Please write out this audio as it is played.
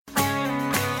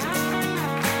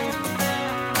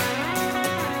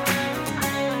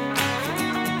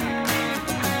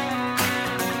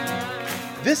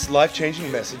This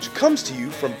life-changing message comes to you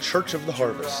from Church of the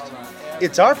Harvest.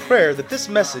 It's our prayer that this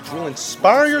message will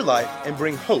inspire your life and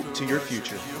bring hope to your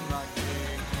future.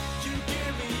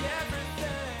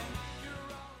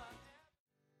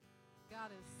 God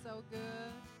is so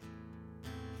good.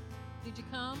 Did you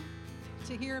come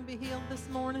to hear and be healed this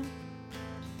morning?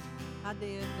 I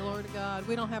did. Glory to God.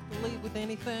 We don't have to leave with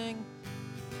anything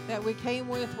that we came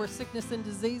with where sickness and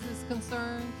disease is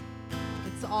concerned.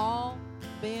 It's all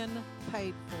been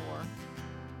paid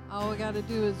for. All we got to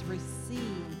do is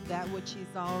receive that which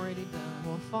He's already done.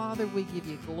 Well, Father, we give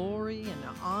you glory and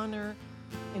honor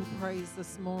and praise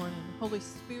this morning. Holy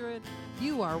Spirit,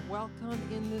 you are welcome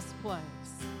in this place.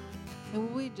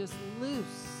 And we just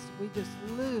loose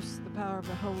the power of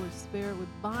the Holy Spirit. We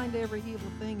bind every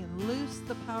evil thing and loose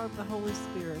the power of the Holy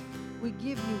Spirit. We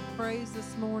give you praise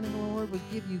this morning, Lord. We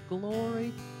give you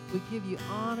glory. We give you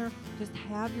honor. Just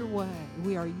have your way.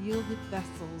 We are yielded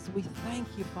vessels. We thank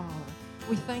you, Father.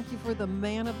 We thank you for the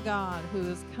man of God who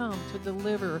has come to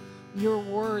deliver your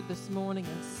word this morning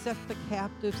and set the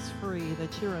captives free,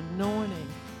 that your anointing,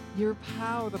 your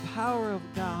power, the power of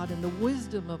God and the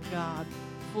wisdom of God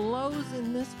flows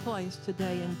in this place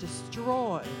today and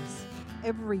destroys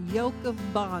every yoke of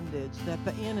bondage that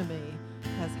the enemy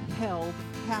has held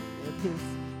captive,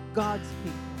 God's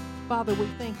people. Father, we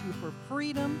thank you for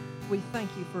freedom. We thank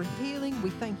you for healing.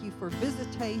 We thank you for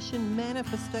visitation,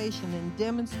 manifestation, and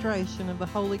demonstration of the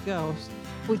Holy Ghost.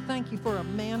 We thank you for a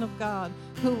man of God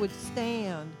who would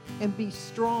stand and be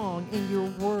strong in your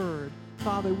word.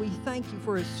 Father, we thank you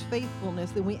for his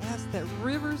faithfulness, and we ask that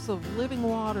rivers of living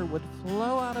water would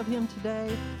flow out of him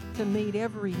today to meet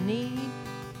every need.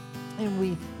 And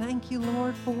we thank you,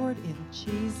 Lord, for it in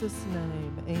Jesus'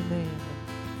 name. Amen.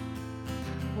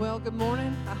 Well, good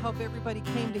morning. I hope everybody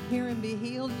came to hear and be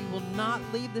healed. You will not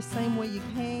leave the same way you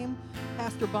came.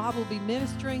 Pastor Bob will be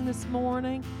ministering this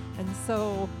morning. And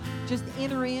so just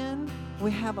enter in.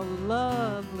 We have a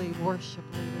lovely worship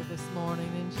leader this morning,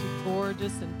 and she's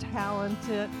gorgeous and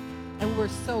talented. And we're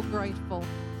so grateful.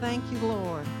 Thank you,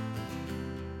 Lord.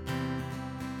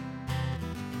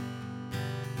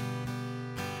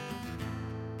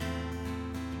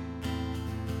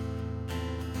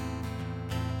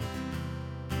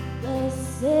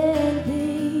 Blessed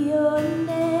be your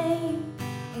name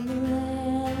in the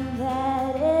land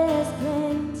that is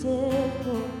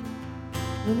plentiful,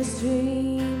 when the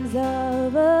streams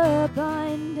of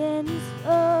abundance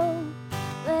flow.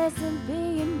 Blessed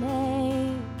be your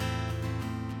name.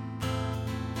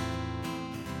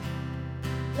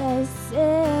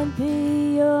 Blessed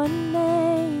be your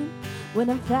name when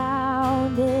I'm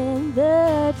found in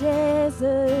the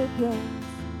desert place.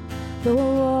 Though I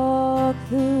walk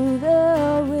through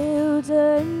the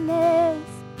wilderness,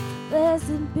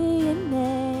 blessed be your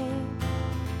name.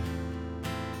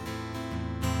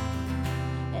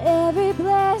 Every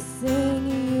blessing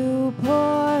you pour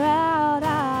out,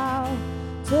 I'll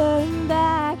turn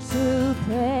back to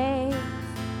praise.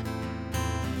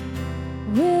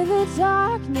 When the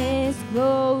darkness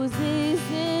closes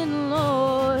in,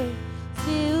 Lord,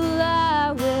 still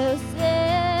I will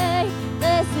say,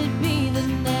 blessed be the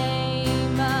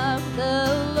name of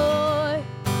the Lord.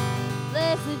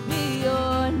 Blessed be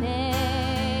your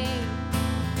name.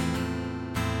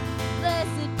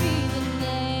 Blessed be the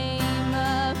name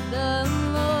of the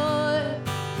Lord.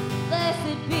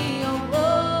 Blessed be your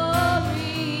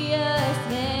glorious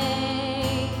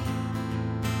name.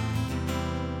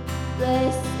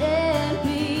 Blessed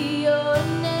be your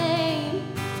name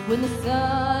when the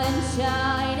sun's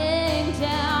shining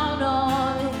down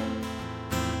on me,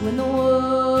 when the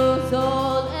world's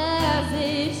all as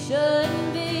it should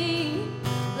be.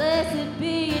 Blessed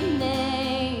be your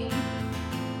name.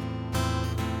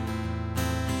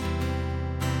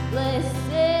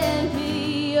 Blessed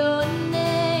be your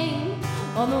name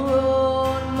on the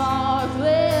road marked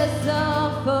with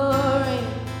suffering.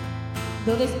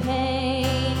 Though there's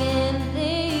pain in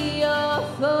the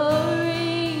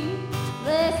offering,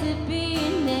 blessed be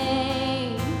your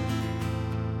name.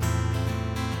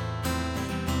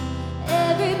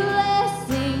 Every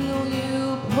blessing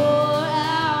you pour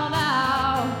out,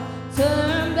 I'll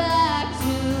turn back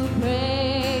to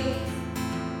praise.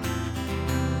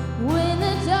 When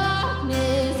the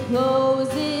darkness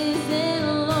closes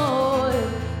in, Lord,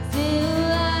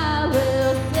 still I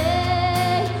will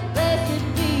say, blessed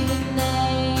be the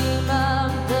name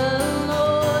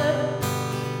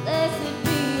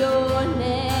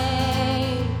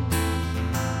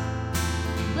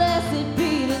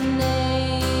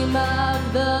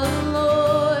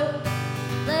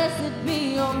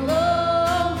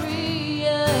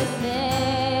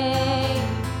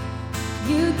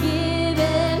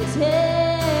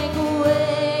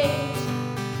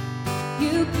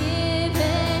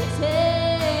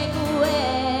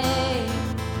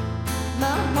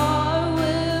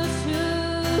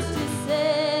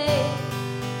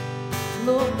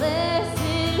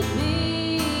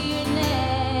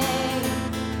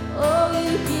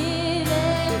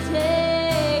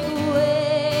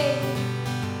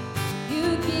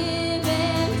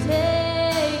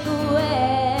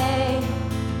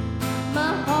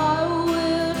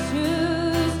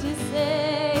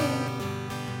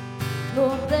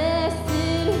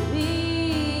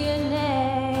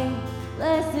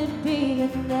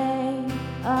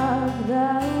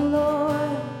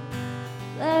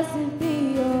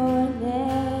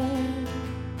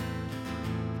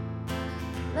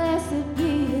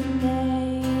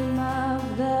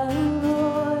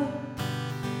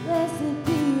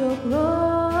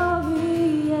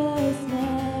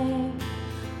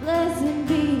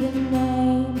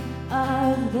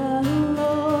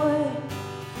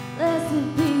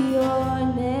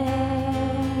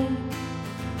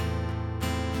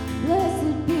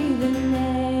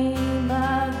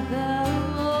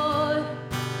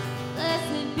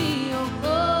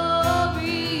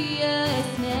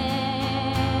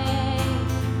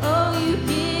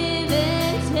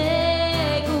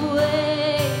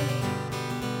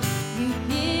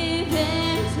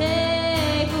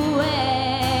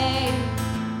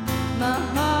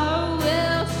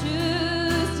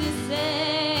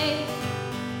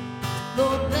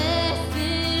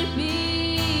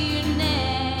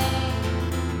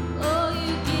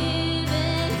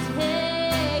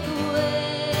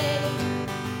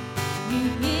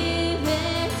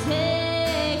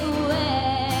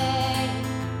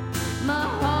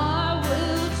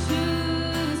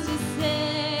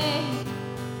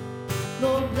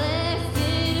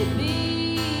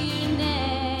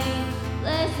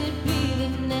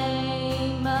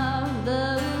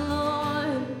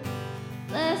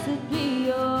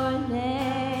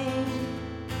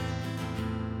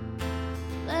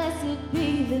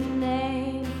the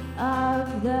name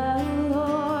of the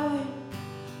Lord.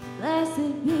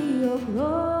 Blessed be your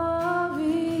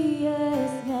glorious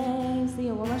name. Sing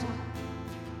it one more time.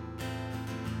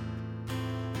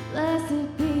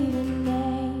 Blessed be the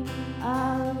name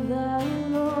of the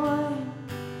Lord.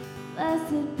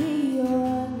 Blessed be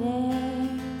your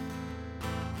name.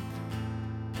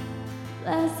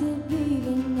 Blessed be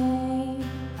the name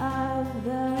of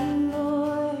the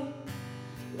Lord.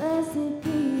 Blessed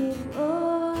be your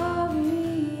glorious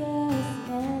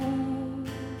name.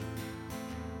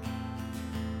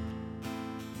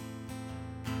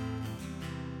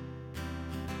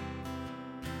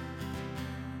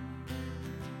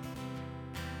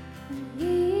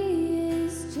 He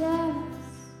is jealous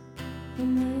for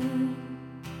me.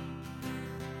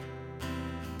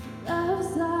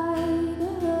 Love's like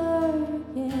a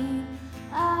hurricane.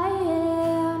 I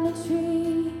am a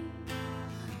tree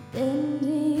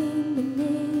bending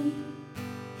beneath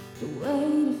the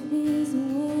weight of his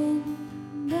wind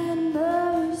and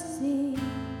mercy.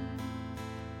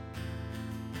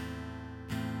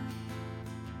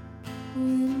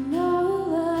 When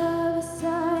all of a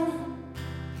sudden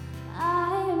I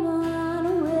am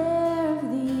unaware of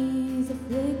these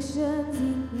afflictions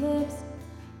eclipsed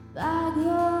by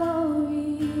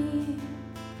glory,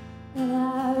 and I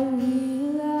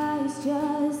realize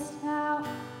just how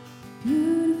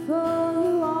beautiful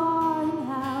you are and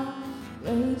how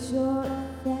great your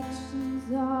affections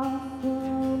are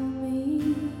for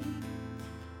me.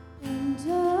 And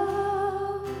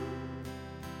oh,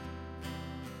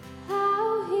 how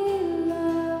he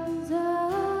loves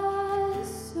us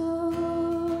so.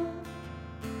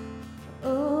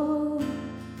 Oh,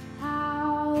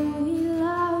 how he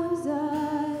loves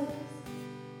us.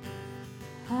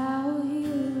 How he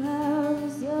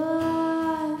loves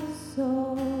us so.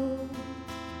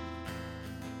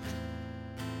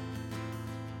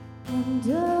 And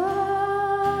oh,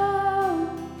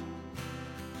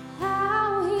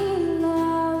 how he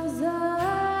loves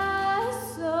us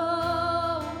so.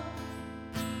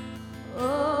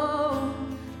 Oh,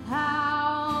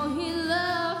 how he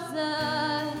loves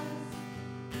us.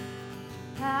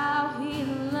 How he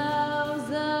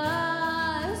loves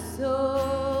us so.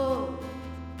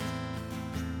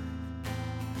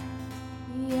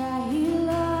 Yeah, he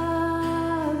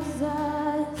loves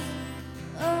us.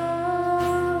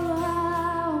 Oh,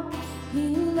 how he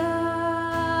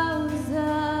loves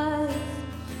us.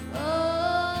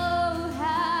 Oh,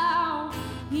 how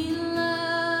he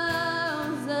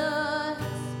loves us.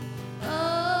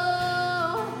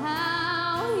 Oh,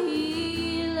 how he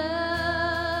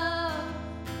loves.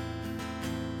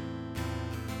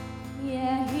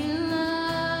 Yeah, he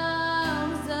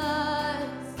loves us.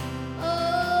 Oh,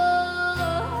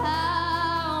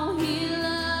 how he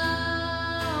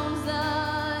loves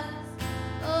us.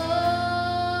 Oh,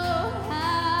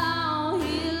 how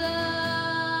he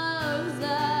loves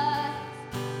us.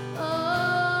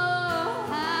 Oh,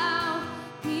 how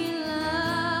he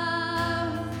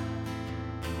loves.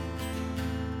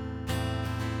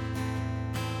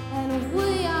 And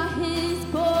we are his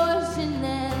portion,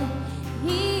 and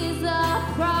he is our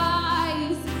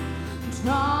prize,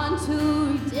 drawn to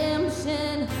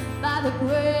redemption by the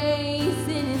grace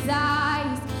in his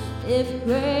eyes. If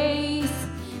grace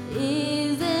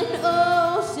is an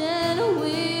ocean,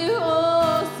 we're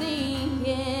all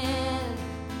sinking.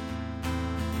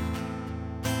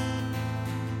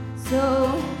 So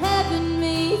heaven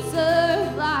meets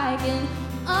earth like an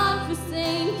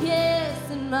unforeseen kiss,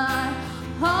 and my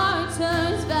heart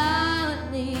turns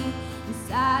violently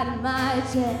inside of my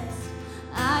chest.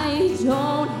 I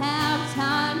don't have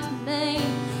time to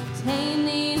maintain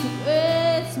these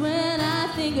regrets when I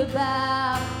think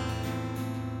about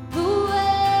the way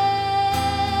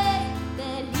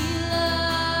that he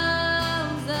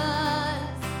loves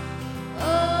us.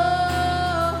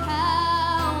 Oh,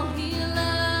 how he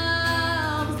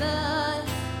loves us.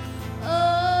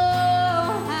 Oh,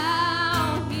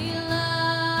 how he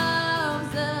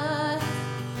loves us.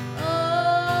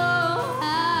 Oh,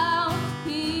 how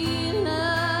he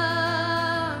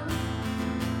loves.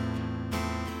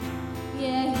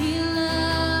 Yeah, he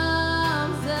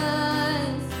loves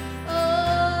us.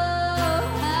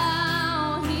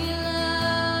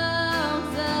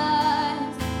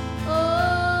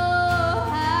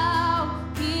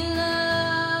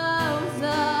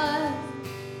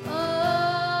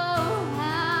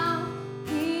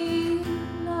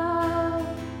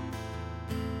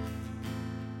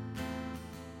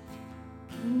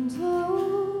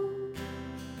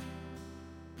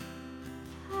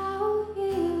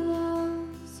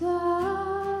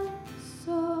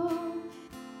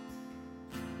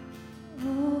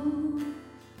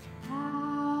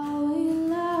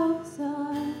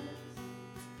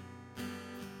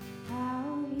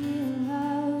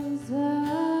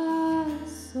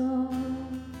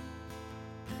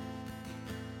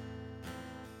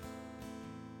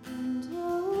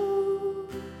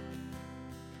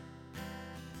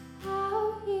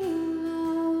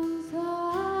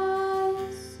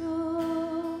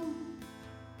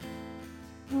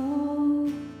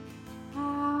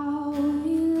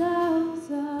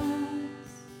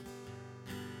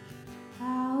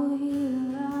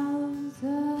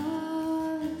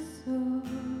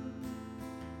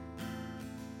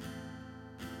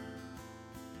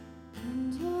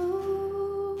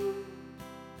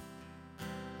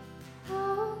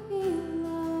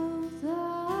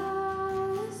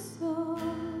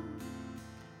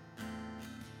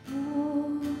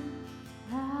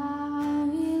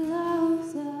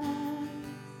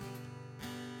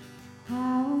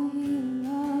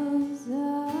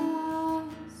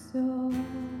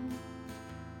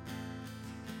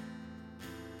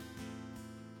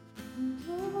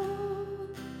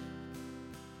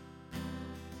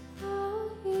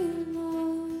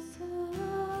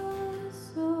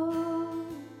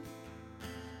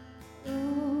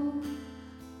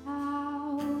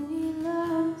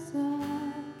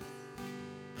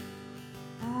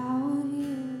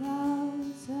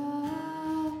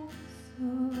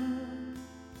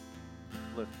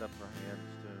 lift up our hands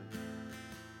to Him.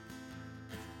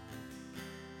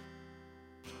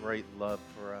 Great love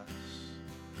for us.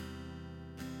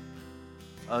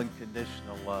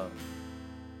 Unconditional love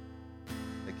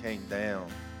that came down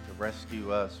to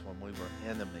rescue us when we were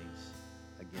enemies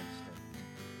against Him.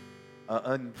 An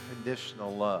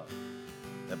unconditional love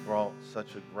that brought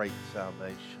such a great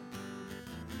salvation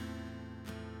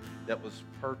that was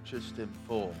purchased in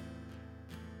full.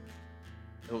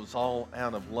 It was all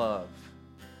out of love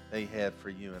they had for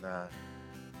you and I.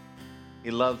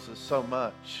 He loves us so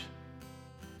much.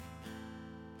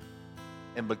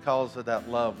 And because of that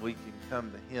love, we can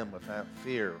come to Him without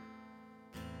fear.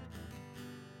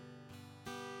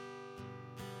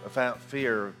 Without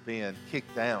fear of being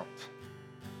kicked out.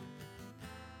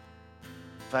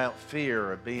 Without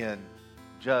fear of being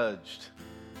judged.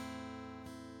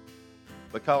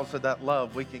 Because of that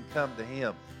love, we can come to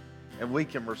Him and we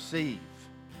can receive.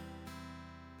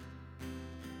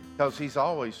 Because He's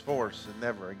always for us and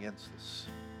never against us.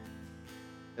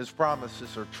 His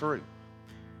promises are true.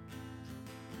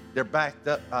 They're backed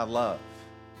up by love.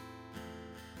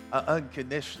 An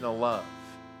unconditional love.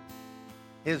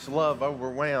 His love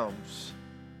overwhelms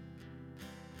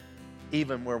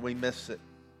even where we miss it.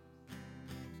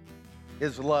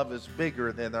 His love is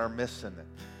bigger than our missing it.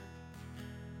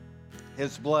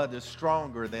 His blood is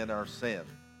stronger than our sin.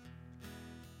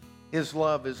 His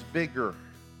love is bigger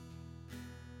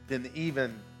than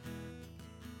even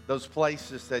those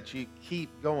places that you keep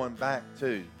going back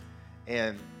to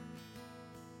and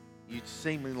you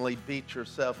seemingly beat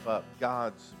yourself up.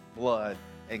 God's blood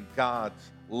and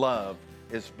God's love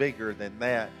is bigger than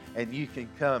that. And you can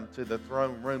come to the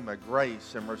throne room of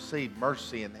grace and receive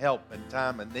mercy and help in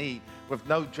time of need with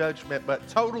no judgment but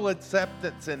total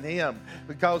acceptance in Him,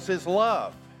 because His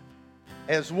love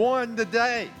has won the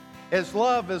day. His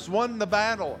love has won the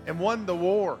battle and won the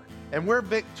war. And we're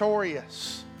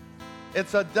victorious.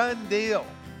 It's a done deal.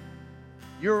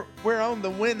 We're on the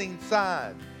winning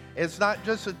side. It's not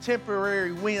just a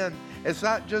temporary win. It's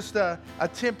not just a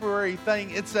temporary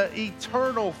thing. It's an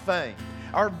eternal thing.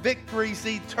 Our victory's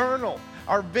eternal.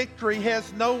 Our victory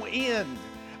has no end.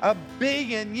 1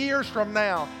 billion years from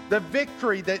now, the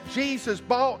victory that Jesus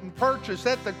bought and purchased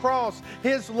at the cross,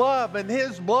 His love and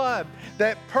His blood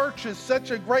that purchased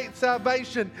such a great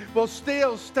salvation will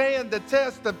still stand the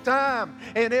test of time.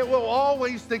 And it will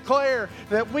always declare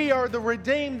that we are the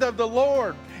redeemed of the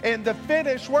Lord. And the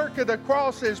finished work of the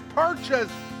cross has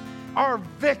purchased our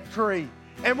victory.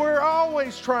 And we're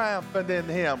always triumphant in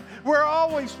Him. We're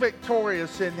always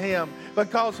victorious in Him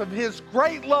because of His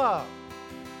great love.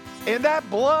 And that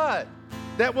blood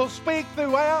that will speak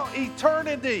throughout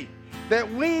eternity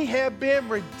that we have been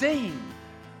redeemed.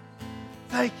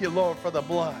 Thank you, Lord, for the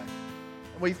blood.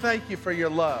 And we thank you for your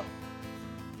love.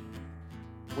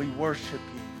 We worship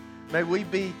you. May we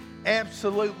be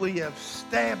absolutely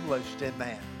established in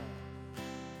that.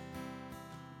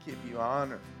 We give you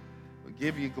honor. We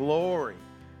give you glory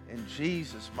in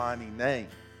Jesus' mighty name.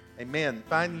 Amen.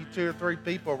 Find you 2 or 3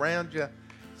 people around you.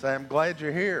 Say, I'm glad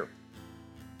you're here.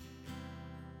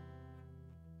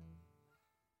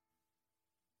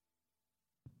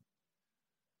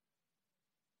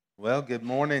 Well, good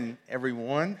morning,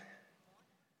 everyone.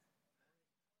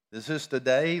 Is this the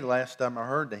day, last time I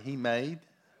heard, that He made?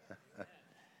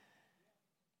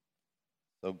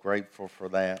 So grateful for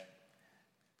that.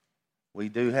 We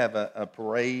do have a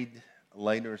parade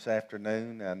later this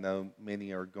afternoon. I know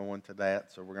many are going to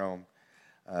that, so we're going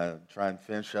to try and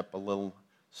finish up a little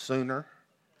sooner.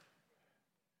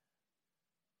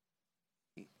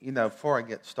 You know, before I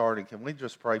get started, can we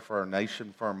just pray for our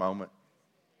nation for a moment?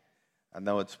 I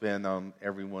know it's been on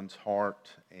everyone's heart,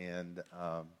 and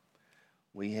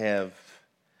we have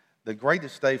the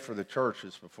greatest day for the church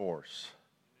is before us,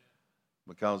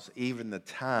 because even the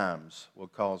times will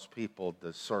cause people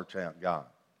to search out God.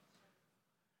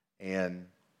 And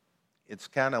it's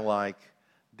kind of like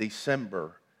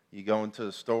December. You go into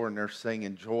the store and they're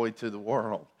singing Joy to the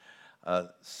World.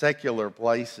 Secular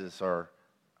places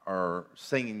are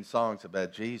singing songs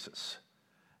about Jesus.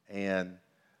 And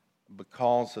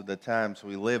because of the times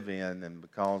we live in and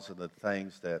because of the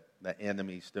things that the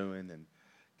enemy's doing and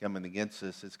coming against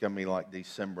us, it's going to be like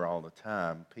December all the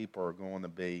time. People are going to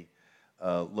be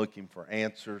looking for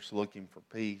answers, looking for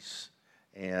peace,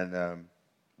 and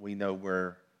we know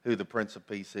who the Prince of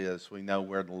Peace is. We know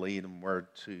where to lead them, where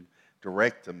to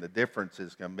direct them. The difference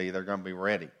is going to be they're going to be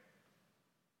ready.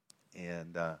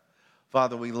 And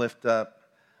Father, we lift up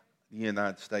the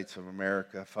United States of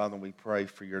America. Father, we pray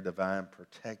for your divine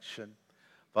protection.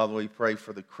 Father, we pray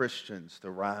for the Christians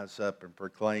to rise up and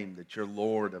proclaim that you're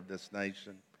Lord of this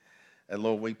nation. And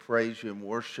Lord, we praise you and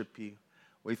worship you.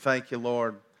 We thank you,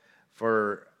 Lord,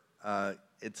 for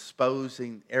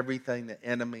exposing everything the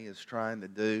enemy is trying to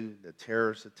do, the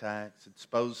terrorist attacks.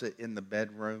 Expose it in the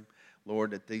bedroom,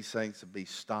 Lord, that these things will be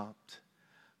stopped.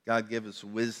 God, give us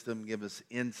wisdom, give us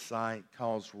insight,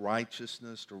 cause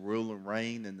righteousness to rule and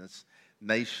reign in this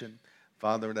nation.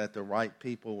 Father, that the right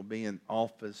people will be in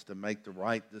office to make the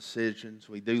right decisions.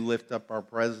 We do lift up our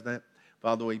president.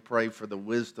 Father, we pray for the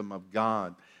wisdom of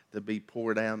God to be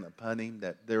poured down upon him,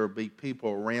 that there will be people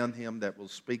around him that will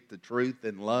speak the truth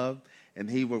in love, and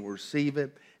he will receive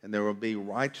it, and there will be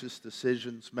righteous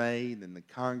decisions made in the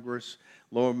Congress.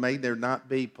 Lord, may there not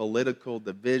be political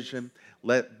division.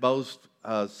 Let both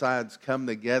sides come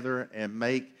together and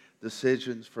make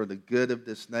decisions for the good of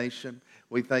this nation.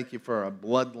 We thank you for a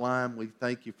bloodline. We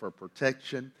thank you for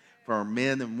protection for our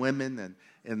men and women and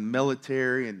in the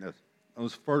military and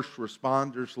those first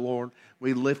responders, Lord.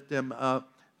 We lift them up.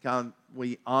 God,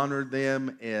 we honor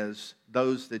them as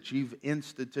those that you've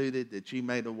instituted, that you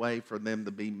made a way for them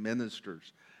to be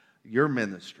ministers, your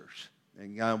ministers.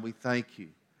 And God, we thank you.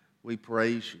 We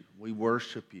praise you. We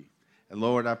worship you. And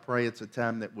Lord, I pray it's a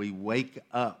time that we wake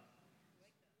up.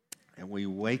 And we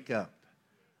wake up.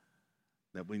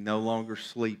 That we no longer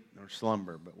sleep nor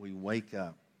slumber, but we wake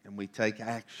up and we take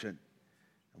action.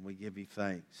 And we give you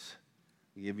thanks.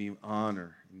 We give you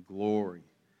honor and glory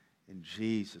in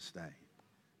Jesus' name.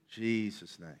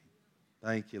 Jesus' name.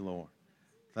 Thank you, Lord.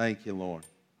 Thank you, Lord.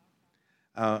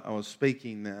 I was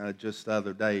speaking just the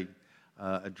other day,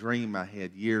 a dream I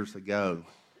had years ago.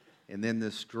 And in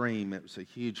this dream, it was a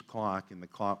huge clock, and the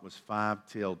clock was 5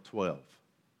 till 12.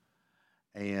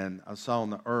 And I saw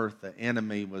on the earth the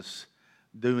enemy was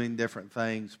doing different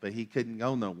things, but he couldn't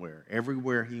go nowhere.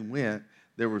 Everywhere he went,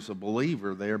 there was a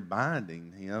believer there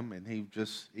binding him, and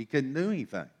he couldn't do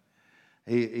anything.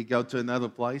 He'd go to another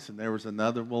place, and there was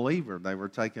another believer. They were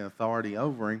taking authority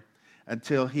over him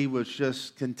until he was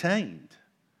just contained.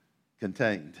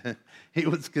 He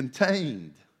was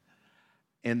contained.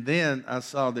 And then I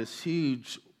saw this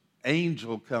huge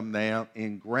angel come down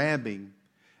and grab him,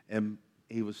 and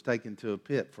he was taken to a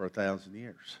pit for 1,000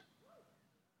 years.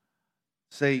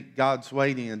 See, God's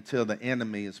waiting until the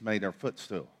enemy has made our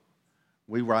footstool.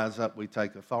 We rise up, we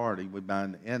take authority, we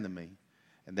bind the enemy.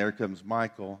 And there comes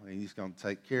Michael, and he's going to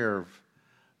take care of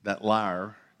that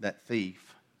liar, that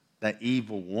thief, that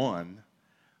evil one,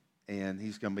 and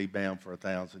he's going to be bound for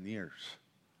 1,000 years.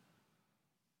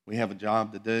 We have a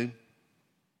job to do,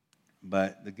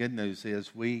 but the good news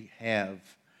is we have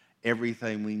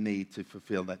everything we need to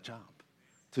fulfill that job,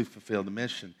 to fulfill the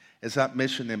mission. It's not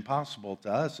mission impossible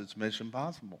to us, it's mission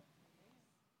possible.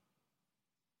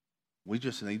 We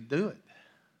just need to do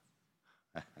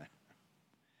it.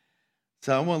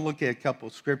 So I want to look at a couple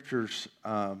of scriptures.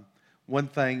 One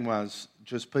thing was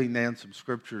just putting down some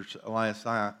scriptures last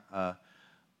night,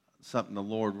 something the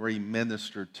Lord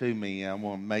re-ministered to me. I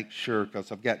want to make sure,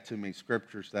 because I've got too many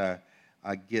scriptures that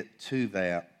I get to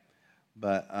that.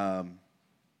 But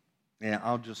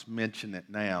I'll just mention it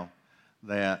now,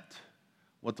 that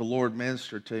what the Lord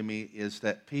ministered to me is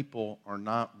that people are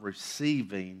not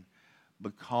receiving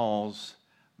because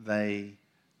they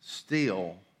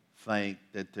still think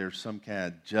that there's some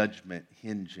kind of judgment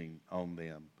hinging on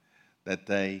them. That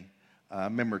I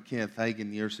remember Kenneth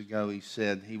Hagin years ago, he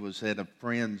said he was at a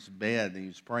friend's bed and he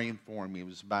was praying for him. He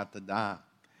was about to die.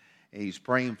 And he's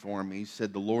praying for him. He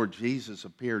said the Lord Jesus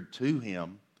appeared to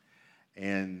him.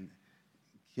 And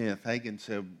Kenneth Hagin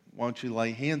said, "Why don't you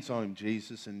lay hands on him,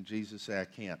 Jesus?" And Jesus said, "I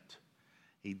can't."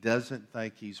 He doesn't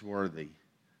think he's worthy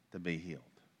to be healed.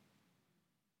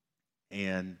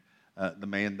 And the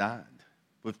man died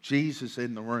with Jesus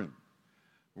in the room,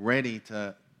 ready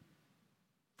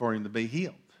for him to be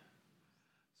healed.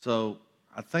 So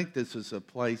I think this is a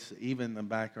place, even in the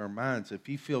back of our minds, if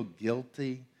you feel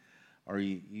guilty or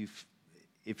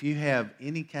if you have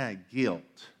any kind of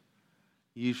guilt,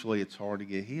 usually it's hard to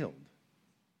get healed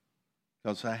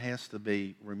because that has to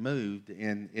be removed,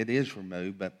 and it is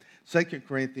removed. But 2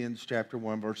 Corinthians chapter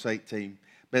 1, verse 18,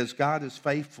 "But as God is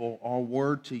faithful, our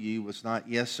word to you was not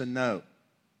yes and no."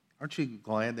 Aren't you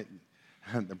glad that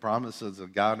the promises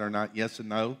of God are not yes and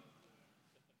no?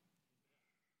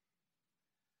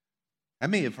 How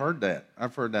many have heard that?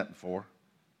 I've heard that before.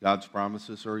 God's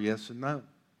promises are yes and no.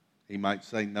 He might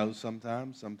say no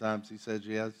sometimes. Sometimes he says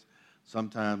yes.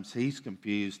 Sometimes he's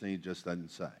confused and he just doesn't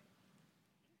say.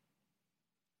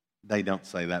 They don't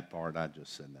say that part. I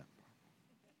just said that part.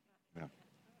 Yeah.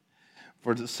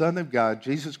 "For the Son of God,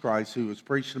 Jesus Christ, who was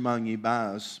preached among you by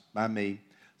us, by me,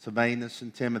 Silvanus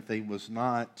and Timothy, was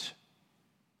not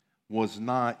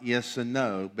yes and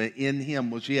no, but in him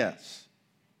was yes."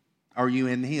 Are you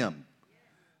in him?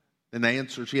 Then the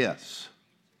answer is yes.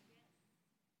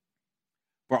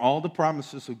 For all the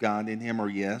promises of God in him are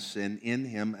yes, and in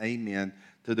him amen,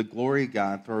 to the glory of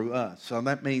God through us. So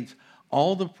that means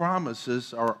all the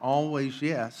promises are always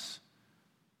yes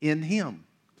in him,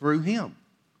 through him.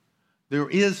 There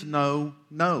is no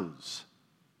no's.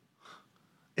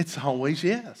 It's always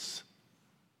yes.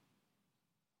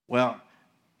 Well,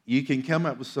 you can come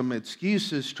up with some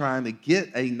excuses trying to get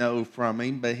a no from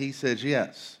him, but he says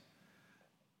yes.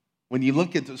 When you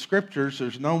look at the scriptures,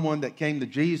 there's no one that came to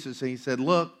Jesus and he said,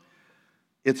 look,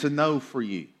 it's a no for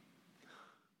you.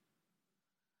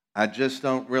 I just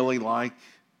don't like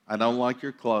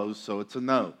your clothes, so it's a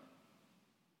no.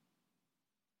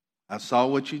 I saw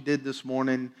what you did this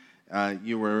morning.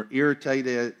 You were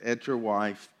irritated at your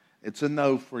wife. It's a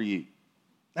no for you.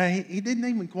 Now, he didn't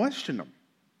even question them.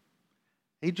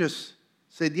 He just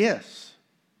said yes.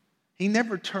 He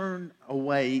never turned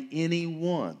away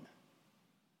anyone.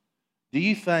 Do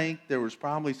you think there was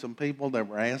probably some people that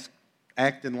were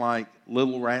acting like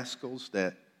little rascals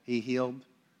that he healed?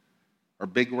 Or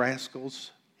big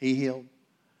rascals he healed?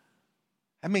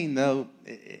 I mean, though,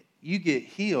 you get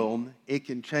healed, it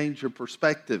can change your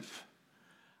perspective.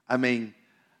 I mean,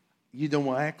 you don't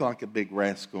want to act like a big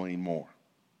rascal anymore,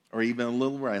 or even a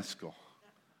little rascal.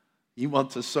 You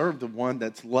want to serve the one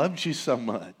that loves you so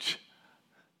much,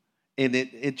 and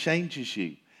it changes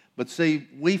you. But see,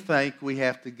 we think we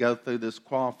have to go through this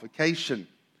qualification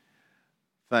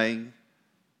thing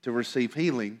to receive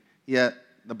healing, yet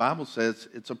the Bible says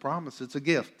it's a promise, it's a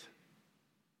gift.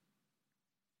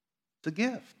 It's a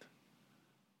gift.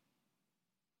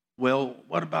 Well,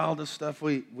 what about all the stuff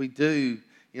we do,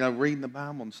 reading the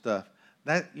Bible and stuff?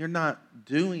 That you're not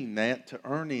doing that to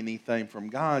earn anything from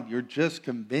God. You're just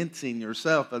convincing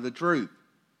yourself of the truth.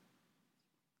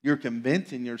 You're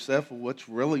convincing yourself of what's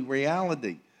really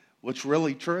reality, what's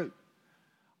really true.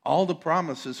 All the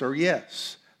promises are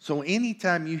yes. So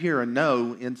anytime you hear a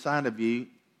no inside of you,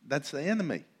 that's the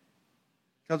enemy,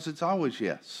 because it's always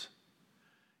yes.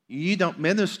 You don't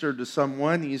minister to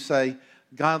someone and you say,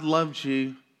 God loves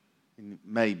you,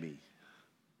 maybe.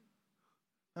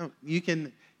 No, you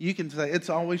can say it's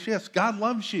always yes. God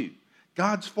loves you.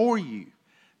 God's for you.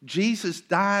 Jesus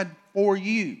died for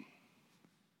you.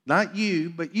 Not you,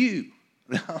 but you.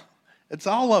 It's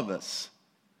all of us.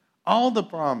 All the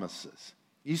promises.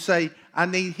 You say, I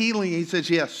need healing. He says,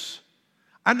 yes.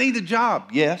 I need a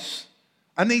job. Yes.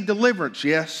 I need deliverance.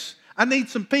 Yes. I need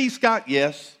some peace, God.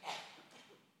 Yes.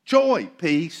 Joy,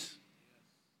 peace.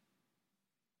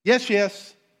 Yes,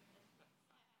 yes.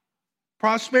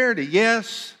 Prosperity,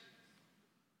 yes.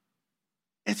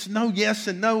 It's no yes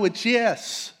and no, it's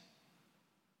yes.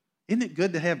 Isn't it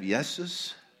good to have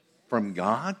yeses from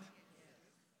God?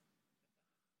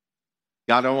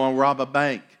 God, don't want to rob a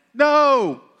bank.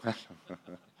 No!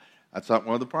 That's not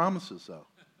one of the promises, though.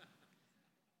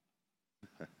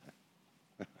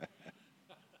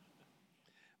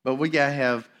 But we got to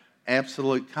have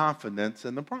absolute confidence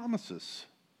in the promises.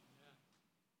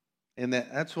 And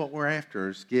that's what we're after,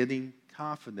 is getting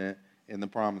confident in the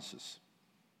promises.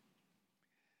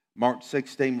 Mark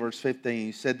 16, verse 15,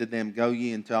 he said to them, go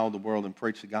ye into all the world and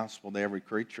preach the gospel to every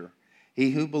creature.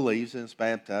 He who believes and is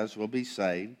baptized will be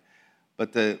saved,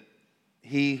 but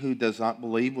he who does not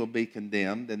believe will be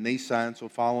condemned. And these signs will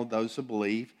follow those who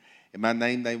believe. In my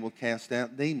name they will cast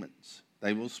out demons.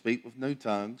 They will speak with new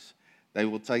tongues. They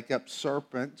will take up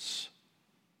serpents.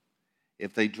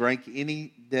 If they drink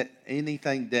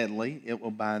anything deadly, it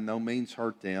will by no means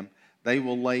hurt them. They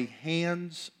will lay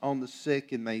hands on the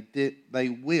sick and they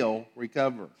will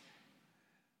recover.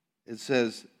 It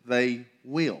says they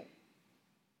will.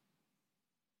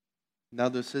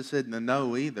 Notice this isn't a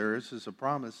no either. This is a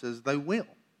promise. It says they will.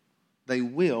 They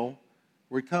will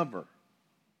recover.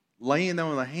 Laying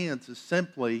on the hands is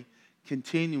simply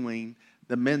continuing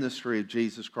the ministry of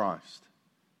Jesus Christ.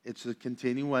 It's a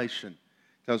continuation.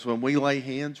 Because when we lay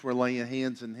hands, we're laying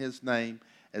hands in His name,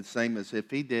 the same as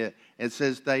if He did. It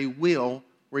says they will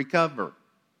recover.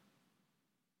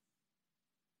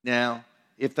 Now,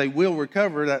 if they will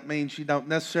recover, that means you don't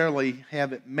necessarily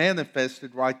have it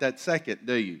manifested right that second,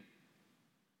 do you?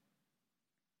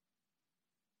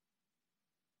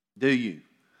 Do you?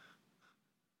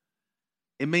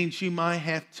 It means you might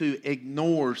have to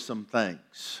ignore some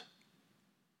things.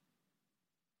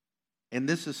 And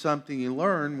this is something you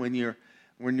learn when you're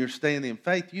standing in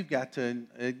faith. You've got to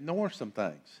ignore some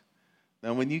things.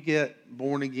 Now, when you get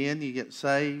born again, you get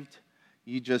saved,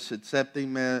 you just accept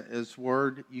Him as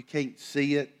Word. You can't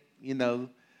see it,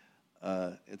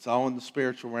 it's all in the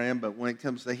spiritual realm. But when it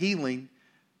comes to healing,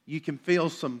 you can feel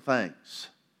some things.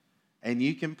 And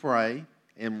you can pray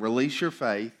and release your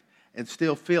faith and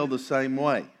still feel the same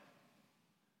way.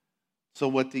 So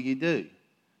what do?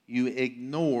 you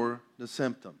ignore the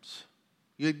symptoms.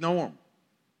 You ignore them.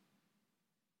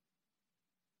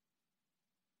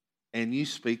 And you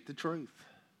speak the truth.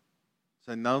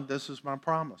 Say, no, this is my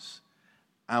promise.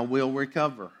 I will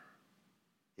recover.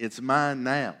 It's mine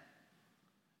now.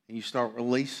 And you start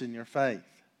releasing your faith.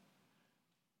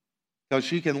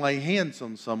 Because you can lay hands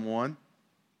on someone,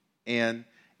 and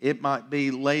it might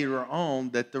be later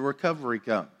on that the recovery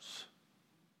comes.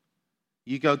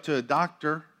 You go to a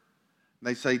doctor, and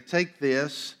they say, take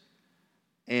this,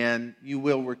 and you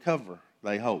will recover,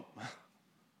 they hope.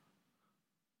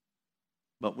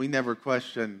 But we never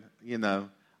question,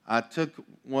 I took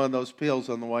one of those pills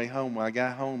on the way home. When I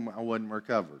got home, I wasn't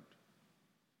recovered.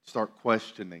 Start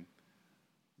questioning.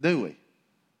 Do we?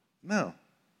 No.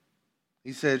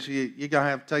 He says, you're going to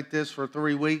have to take this for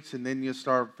 3 weeks, and then you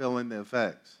start feeling the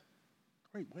effects.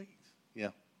 3 weeks? Yeah.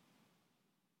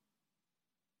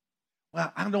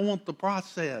 Well, I don't want the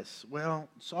process. Well,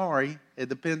 sorry. It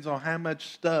depends on how much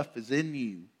stuff is in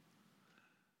you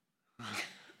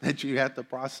that you have to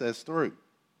process through.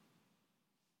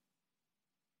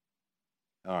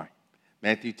 All right.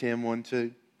 Matthew 10, 1,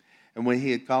 2. And when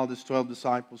he had called his 12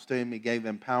 disciples to him, he gave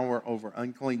them power over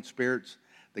unclean spirits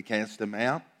to cast them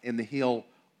out and to heal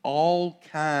all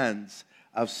kinds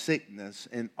of sickness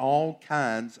and all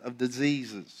kinds of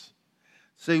diseases.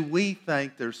 See, we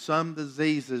think there's some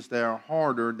diseases that are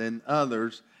harder than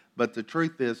others, but the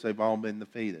truth is they've all been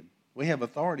defeated. We have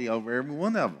authority over every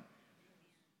one of them.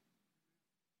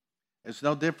 There's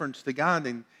no difference to God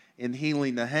in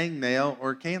healing a hangnail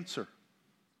or cancer.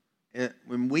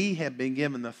 When we have been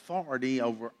given authority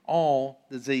over all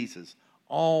diseases,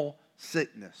 all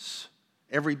sickness,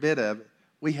 every bit of it,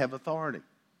 we have authority.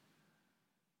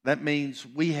 That means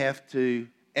we have to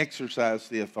exercise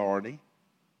the authority.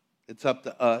 It's up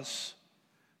to us.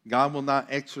 God will not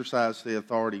exercise the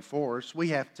authority for us. We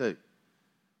have to.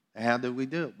 How do we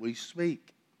do it? We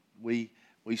speak. We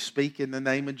speak in the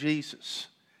name of Jesus.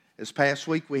 This past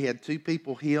week we had 2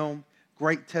 people healed.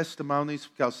 Great testimonies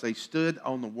because they stood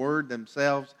on the word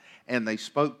themselves and they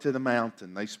spoke to the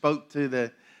mountain. They spoke to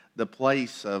the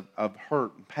place of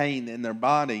hurt and pain in their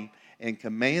body and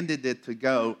commanded it to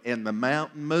go, and the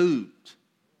mountain moved.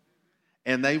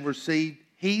 And they received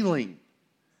healing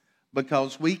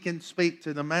because we can speak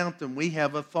to the mountain. We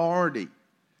have authority.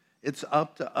 It's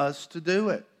up to us to do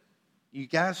it. You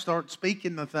guys start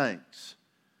speaking to things.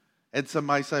 And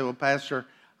somebody say, well, Pastor,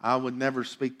 I would never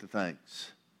speak to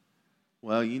things.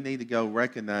 Well, you need to go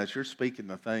recognize you're speaking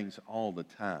to things all the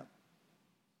time.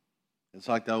 It's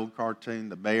like the old cartoon,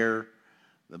 the bear,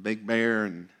 the big bear,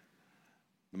 and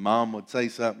the mom would say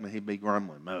something and he'd be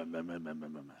grumbling.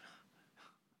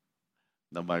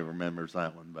 Nobody remembers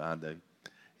that one, but I do.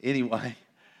 Anyway,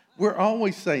 we're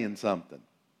always saying something.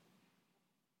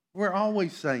 We're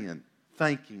always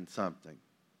thinking something.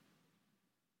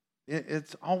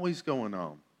 It's always going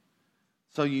on.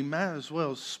 So you might as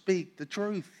well speak the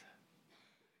truth.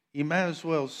 You might as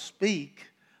well speak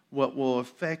what will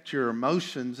affect your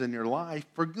emotions in your life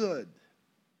for good.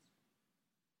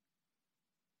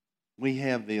 We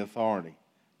have the authority.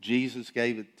 Jesus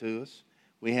gave it to us.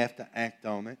 We have to act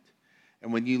on it.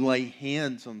 And when you lay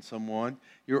hands on someone,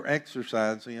 you're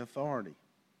exercising authority.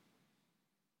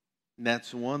 And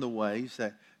that's one of the ways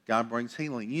that God brings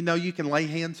healing. You know you can lay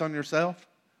hands on yourself?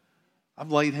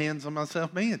 I've laid hands on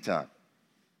myself many a time.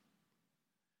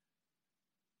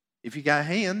 If you got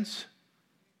hands,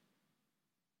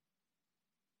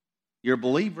 you're a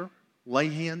believer, lay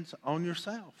hands on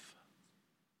yourself.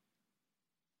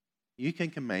 You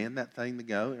can command that thing to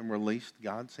go and release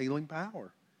God's healing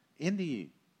power into you.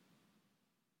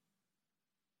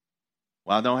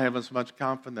 Well, I don't have as much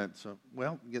confidence.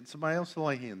 Well, get somebody else to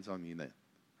lay hands on you then.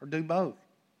 Or do both.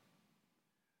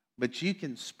 But you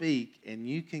can speak and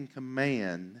you can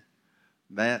command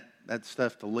that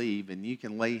stuff to leave, and you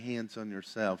can lay hands on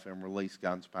yourself and release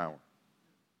God's power.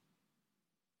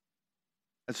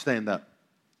 Let's stand up.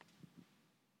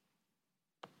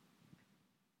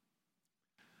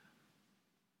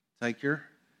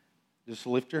 Just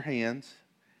lift your hands.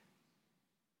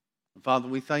 Father,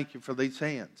 we thank you for these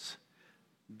hands.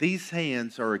 These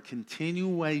hands are a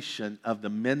continuation of the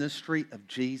ministry of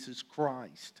Jesus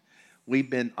Christ. We've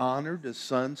been honored as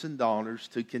sons and daughters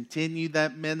to continue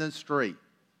that ministry.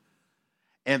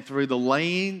 And through the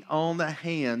laying on the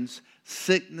hands,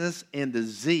 sickness and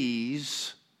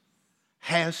disease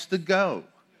has to go.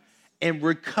 And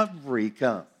recovery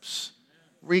comes.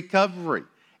 Recovery.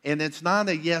 And it's not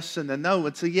a yes and a no,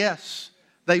 it's a yes.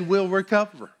 They will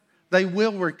recover. They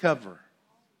will recover.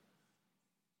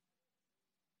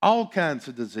 All kinds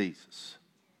of diseases.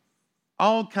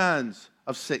 All kinds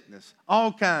of sickness,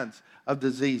 all kinds of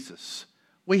diseases.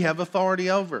 We have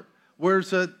authority over it.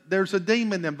 There's a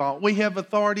demon involved. We have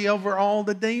authority over all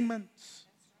the demons.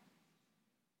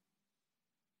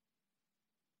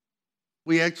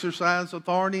 We exercise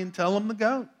authority and tell them to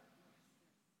go.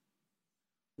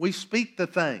 We speak the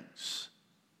things.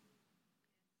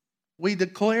 We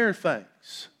declare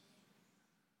things.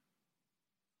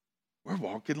 We're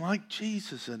walking like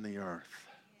Jesus in the earth,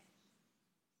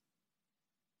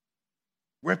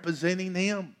 representing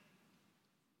Him.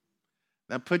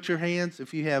 Now put your hands,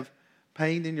 if you have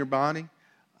pain in your body,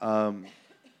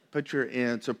 put your in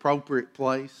its appropriate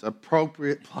place.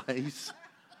 Appropriate place.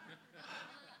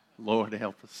 Lord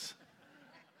help us.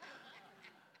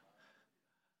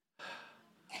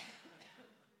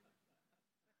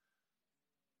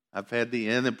 I've had the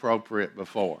inappropriate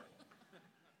before.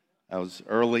 I was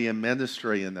early in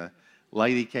ministry and a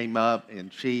lady came up and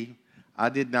I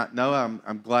did not know.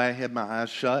 I'm glad I had my eyes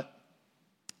shut.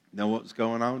 Know what was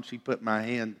going on. She put my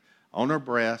hand on her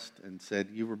breast and said,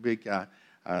 "You were big." I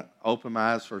opened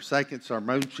my eyes for a second, so I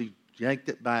moved. She yanked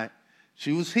it back.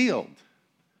 She was healed.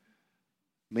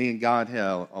 Me and God had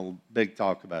a big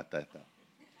talk about that,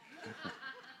 though.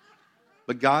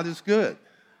 But God is good.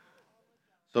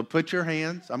 So put your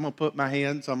hands. I'm going to put my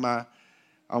hands on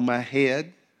my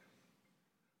head.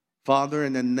 Father,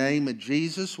 in the name of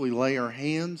Jesus, we lay our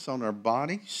hands on our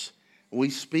bodies. We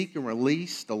speak and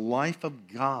release the life of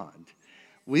God.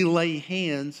 We lay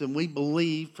hands and we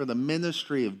believe for the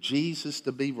ministry of Jesus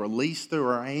to be released through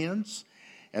our hands.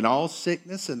 And all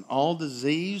sickness and all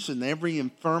disease and every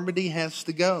infirmity has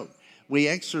to go. We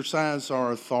exercise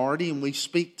our authority and we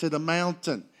speak to the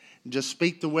mountain. And just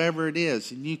speak to wherever it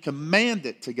is. And you command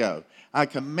it to go. I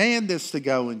command this to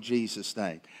go in Jesus'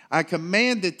 name. I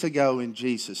command it to go in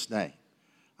Jesus' name.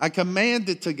 I command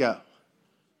it to go.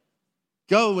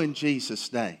 Go in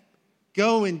Jesus' name.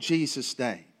 Go in Jesus'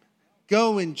 name.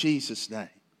 Go in Jesus' name.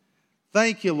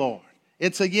 Thank you, Lord.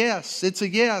 It's a yes. It's a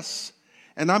yes.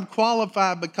 And I'm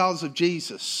qualified because of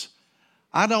Jesus.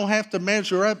 I don't have to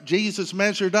measure up. Jesus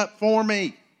measured up for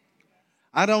me.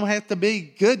 I don't have to be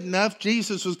good enough.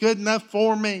 Jesus was good enough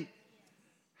for me.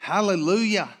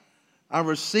 Hallelujah. I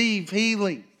receive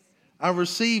healing. I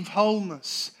receive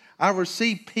wholeness. I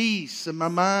receive peace in my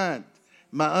mind,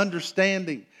 my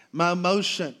understanding, my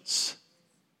emotions.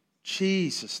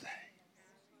 Jesus' name.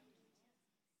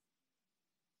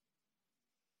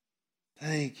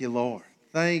 Thank you, Lord.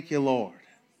 Thank you, Lord.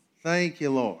 Thank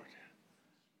you, Lord.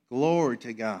 Glory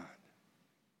to God.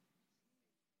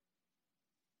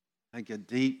 Take a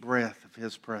deep breath of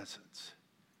His presence.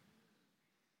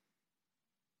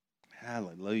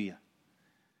 Hallelujah.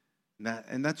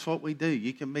 And that's what we do.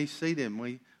 You can be seated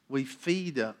and we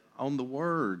feed on the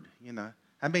Word. You know,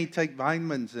 how many take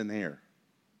vitamins in here?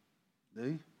 Do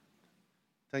you?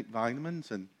 Take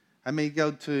vitamins? And how many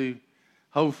go to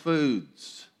Whole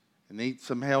Foods and eat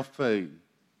some health food?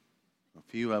 A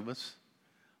few of us.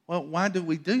 Well, why do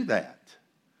we do that?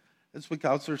 It's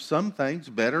because there's some things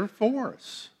better for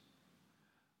us.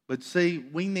 But see,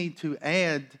 we need to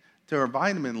add to our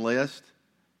vitamin list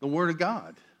the Word of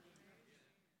God.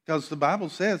 Because the Bible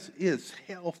says it's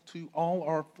health to all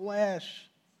our flesh.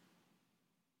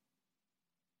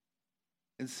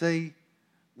 And see,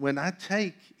 when I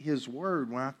take His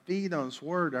Word, when I feed on His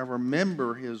Word, I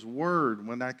remember His Word.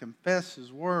 When I confess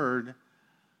His Word,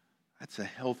 that's the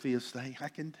healthiest thing I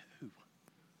can do.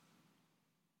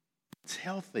 It's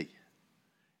healthy.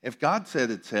 If God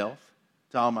said it's health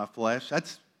to all my flesh,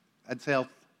 that's health.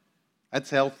 That's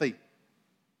healthy.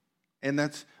 And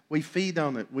we feed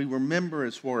on it. We remember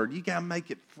His Word. You got to make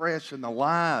it fresh and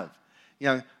alive. You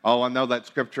know, oh, I know that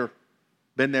scripture.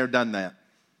 Been there, done that.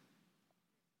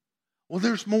 Well,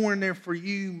 there's more in there for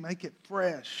you. Make it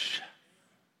fresh.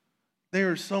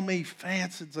 There are so many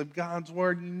facets of God's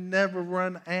Word. You never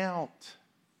run out.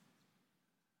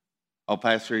 Oh,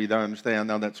 Pastor, you don't understand. I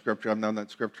know that scripture. I've known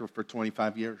that scripture for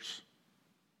 25 years.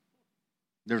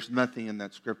 There's nothing in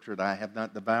that scripture that I have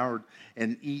not devoured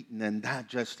and eaten and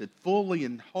digested fully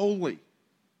and wholly.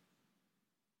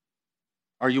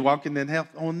 Are you walking in health?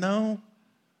 Oh, no.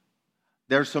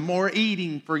 There's some more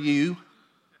eating for you.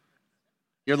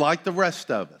 You're like the rest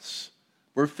of us.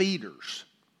 We're feeders.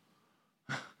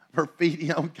 We're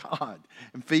feeding on God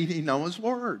and feeding on His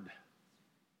Word.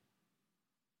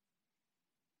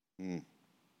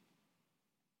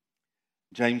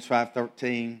 James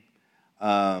 5:13.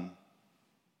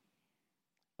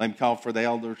 Let him call for the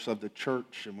elders of the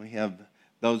church, and we have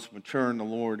those mature in the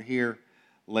Lord here.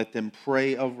 Let them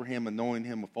pray over him, anoint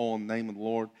him with oil in the name of the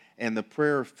Lord. And the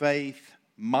prayer of faith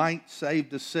might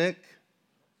save the sick.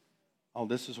 Oh,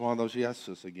 this is one of those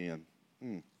yeses again.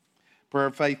 Prayer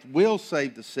of faith will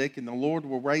save the sick, and the Lord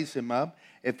will raise him up.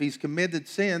 If he's committed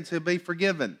sins, he'll be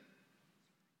forgiven.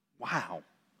 Wow,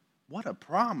 what a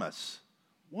promise.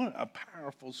 What a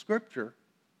powerful scripture.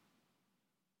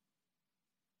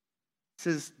 It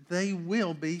says they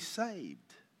will be saved.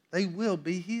 They will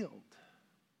be healed.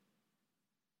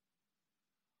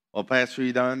 Well, Pastor,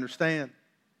 you don't understand.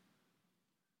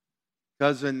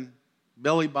 Cousin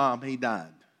Billy Bob, he died.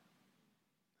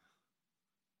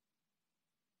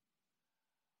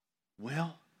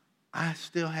 Well, I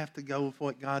still have to go with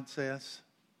what God says.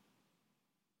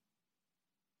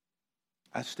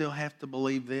 I still have to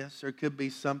believe this. There could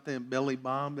be something in Billy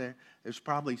Bob there. There's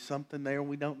probably something there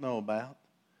we don't know about.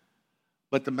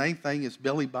 But the main thing is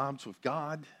Billy Bob's with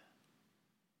God.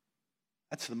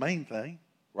 That's the main thing,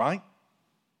 right?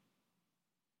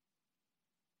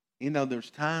 You know, there's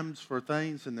times for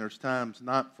things and there's times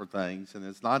not for things. And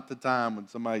it's not the time when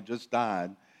somebody just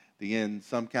died to end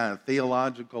some kind of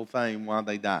theological thing while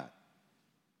they died.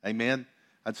 Amen?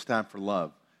 That's time for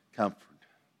love, comfort,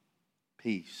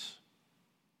 peace.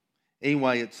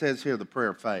 Anyway, it says here the prayer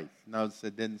of faith. Notice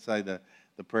it didn't say the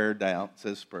prayer of doubt. It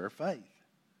says prayer of faith.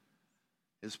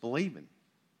 It's believing.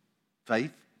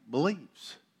 Faith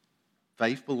believes.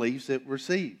 Faith believes it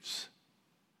receives.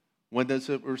 When does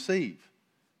it receive?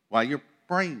 While you're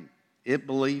praying. It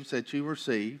believes that you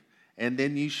receive, and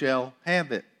then you shall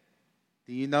have it.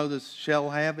 Do you know this shall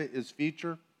have it is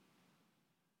future?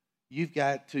 You've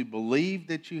got to believe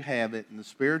that you have it in the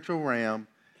spiritual realm,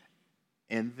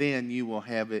 and then you will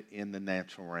have it in the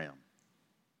natural realm.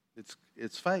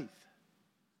 It's faith.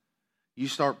 You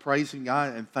start praising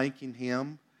God and thanking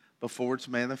Him before it's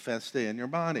manifested in your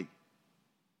body.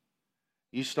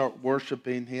 You start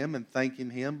worshiping Him and thanking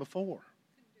Him before.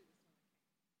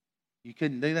 You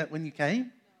couldn't do that when you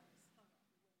came?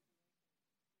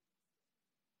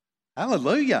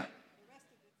 Hallelujah.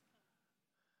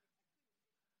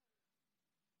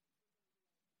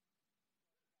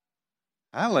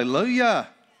 Hallelujah.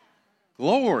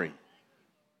 Glory.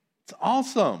 It's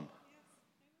awesome.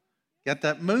 Got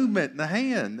that movement in the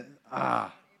hand.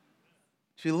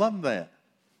 She loved that.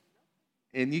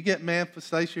 And you get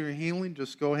manifestation or healing,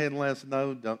 just go ahead and let us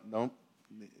know.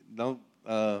 Don't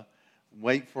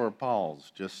wait for a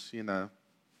pause. Just,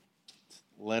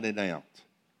 let it out.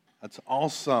 That's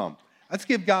awesome. Let's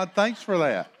give God thanks for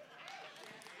that.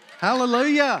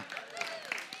 Hallelujah.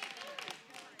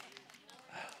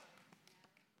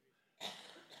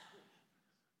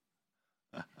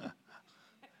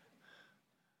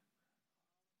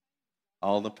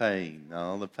 All the pain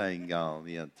gone.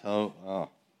 Yeah,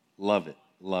 love it.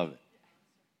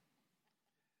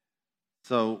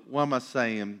 So what am I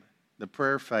saying? The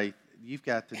prayer of faith, you've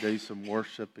got to do some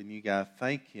worship and you got to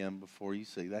thank Him before you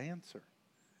see the answer.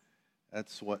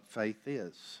 That's what faith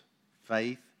is.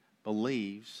 Faith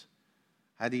believes.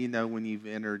 How do you know when you've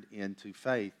entered into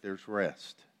faith? There's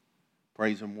rest.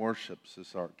 Praise and worship's to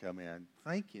start coming in.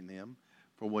 Thanking Him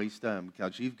for what He's done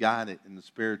because you've got it in the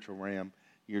spiritual realm.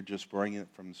 You're just bringing it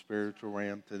from the spiritual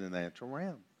realm to the natural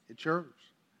realm. It's yours.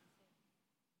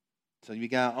 So you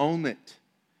got to own it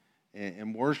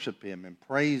and worship Him and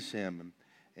praise Him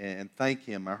and thank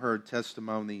Him. I heard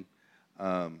testimony,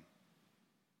 it's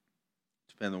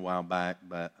been a while back,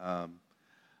 but a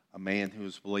man who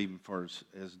was believing for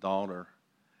his daughter,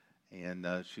 and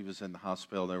she was in the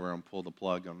hospital. They were going to pull the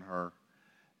plug on her,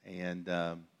 and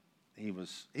he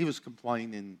was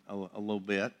complaining a little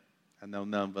bit. I know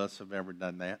none of us have ever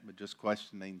done that, but just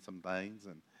questioning some things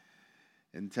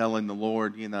and telling the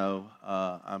Lord,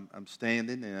 I'm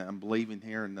standing and I'm believing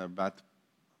here and they're about to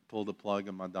pull the plug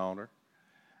on my daughter.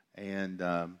 And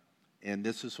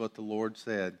this is what the Lord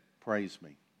said, praise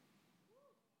me.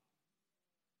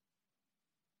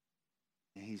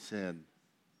 And he said,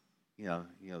 he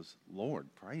goes, Lord,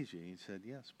 praise you. He said,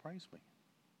 yes, praise me.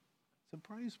 I said,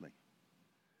 praise me.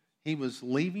 He was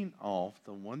leaving off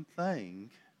the one thing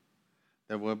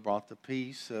that would have brought the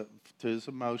peace to his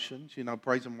emotions.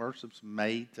 Praise and worship's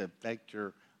made to affect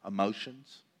your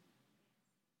emotions.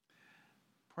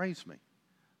 Praise me.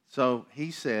 So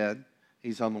he said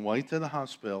he's on the way to the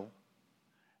hospital,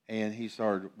 and he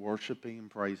started worshiping and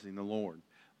praising the Lord.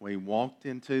 When he walked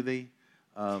into the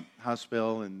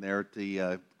hospital, and they're at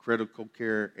the critical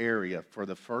care area, for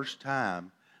the first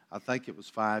time, I think it was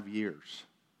 5 years,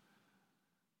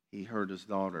 he heard his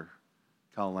daughter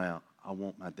call out, I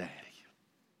want my daddy.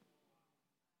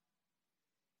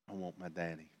 I want my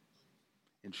daddy.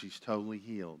 And she's totally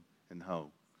healed and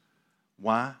whole.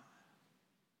 Why?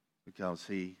 Because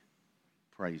he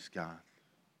praised God.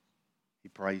 He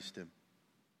praised Him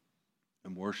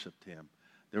and worshiped Him.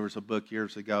 There was a book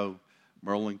years ago,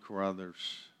 Merlin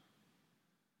Carothers,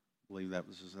 believe that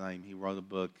was his name. He wrote a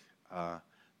book,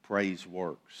 Praise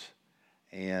Works.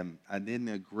 And I didn't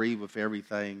agree with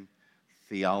everything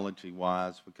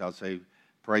theology-wise because they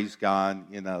praise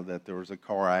God, that there was a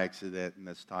car accident and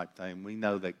this type thing. We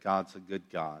know that God's a good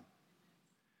God.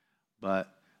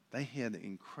 But they had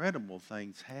incredible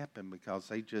things happen because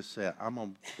they just said, I'm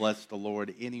going to bless the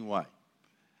Lord anyway.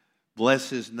 Bless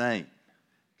his name.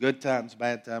 Good times,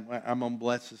 bad times, I'm going to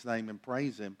bless his name and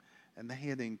praise him. And they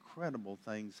had incredible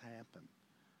things happen.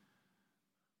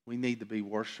 We need to be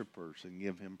worshipers and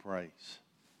give him praise.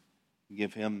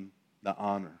 Give him the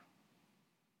honor.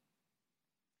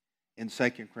 In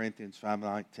 2 Corinthians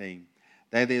 5:19,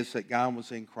 that is, that God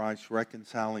was in Christ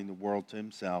reconciling the world to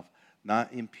himself,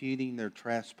 not imputing their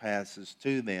trespasses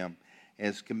to them,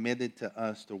 as committed to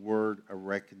us the word of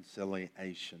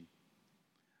reconciliation.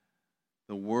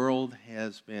 The world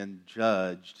has been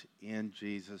judged in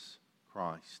Jesus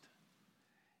Christ.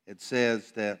 It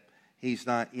says that he's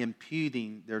not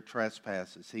imputing their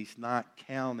trespasses. He's not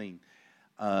counting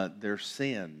their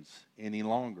sins any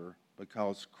longer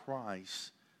because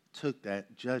Christ took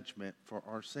that judgment for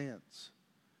our sins.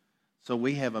 So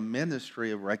we have a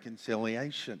ministry of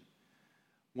reconciliation.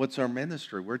 What's our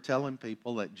ministry? We're telling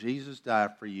people that Jesus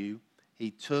died for you.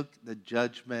 He took the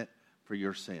judgment for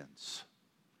your sins.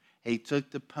 He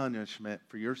took the punishment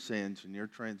for your sins and your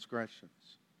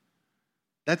transgressions.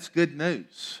 That's good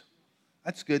news.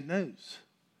 That's good news.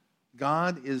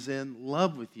 God is in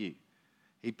love with you.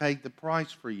 He paid the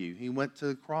price for you. He went to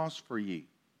the cross for you.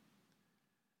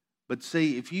 But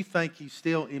see, if you think he's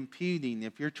still imputing,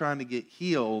 if you're trying to get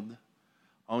healed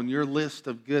on your list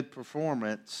of good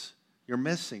performance, you're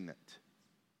missing it.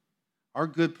 Our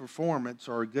good performance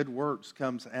or our good works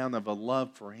comes out of a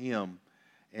love for him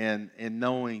and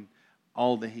knowing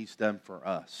all that he's done for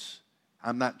us.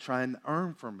 I'm not trying to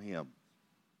earn from him.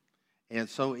 And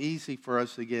it's so easy for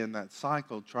us to get in that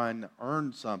cycle trying to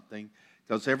earn something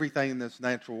because everything in this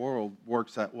natural world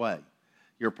works that way.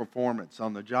 Your performance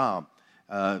on the job.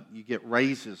 You get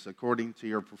raises according to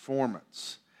your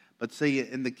performance. But see,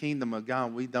 in the kingdom of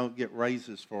God, we don't get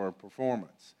raises for our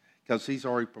performance because he's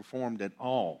already performed it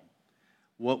all.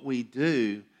 What we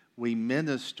do, we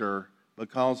minister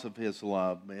because of his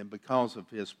love and because of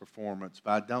his performance.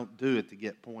 But I don't do it to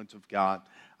get points of God.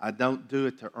 I don't do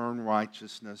it to earn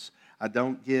righteousness. I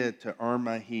don't get it to earn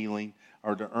my healing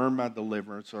or to earn my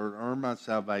deliverance or to earn my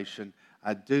salvation.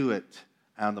 I do it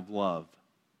out of love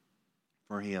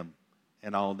for him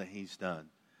and all that he's done.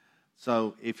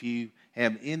 So if you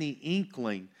have any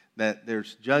inkling that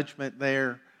there's judgment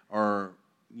there or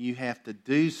you have to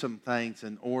do some things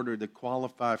in order to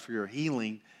qualify for your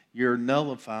healing, you're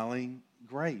nullifying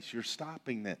grace. You're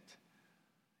stopping it.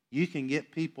 You can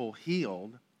get people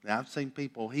healed. Now, I've seen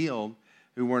people healed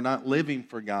who were not living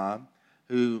for God,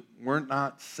 who were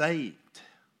not saved.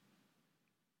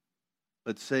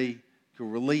 But see, to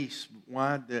release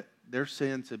why their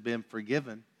sins have been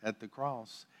forgiven at the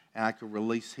cross, and I could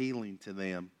release healing to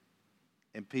them,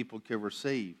 and people could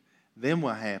receive. Then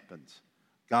what happens?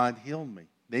 God healed me.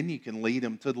 Then you can lead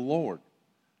them to the Lord.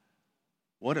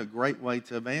 What a great way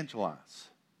to evangelize.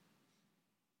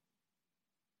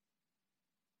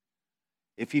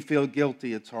 If you feel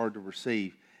guilty, it's hard to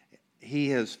receive. He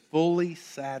has fully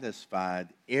satisfied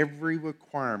every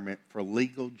requirement for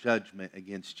legal judgment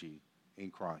against you in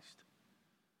Christ.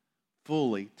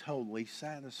 Fully, totally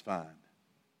satisfied.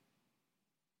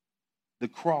 The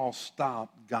cross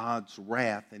stopped God's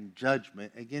wrath and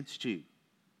judgment against you.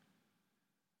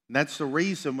 And that's the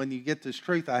reason when you get this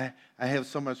truth, I have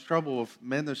so much trouble with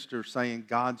ministers saying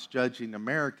God's judging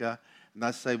America. And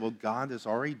I say, well, God has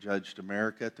already judged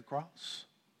America at the cross.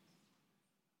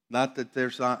 Not that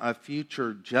there's not a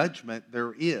future judgment,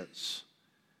 there is.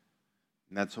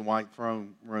 And that's a white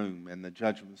throne room and the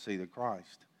judgment seat of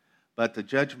Christ. But the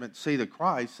judgment seat of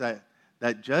Christ,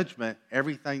 that judgment,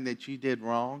 everything that you did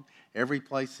wrong, every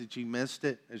place that you missed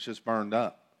it, is just burned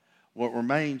up. What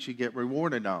remains, you get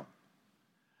rewarded on.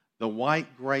 The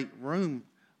white great room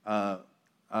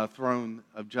throne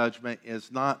of judgment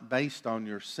is not based on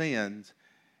your sins.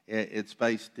 It's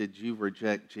based, did you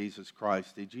reject Jesus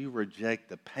Christ? Did you reject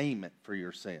the payment for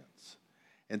your sins?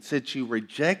 And since you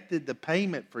rejected the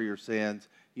payment for your sins,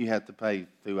 you have to pay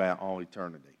throughout all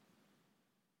eternity.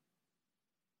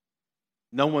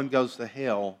 No one goes to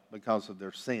hell because of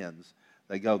their sins.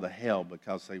 They go to hell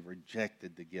because they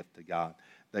rejected the gift of God.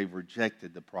 They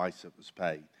rejected the price that was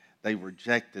paid. They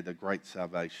rejected a great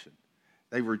salvation.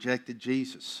 They rejected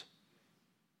Jesus.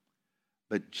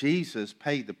 But Jesus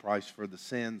paid the price for the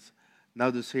sins.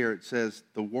 Notice here it says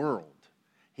the world.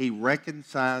 He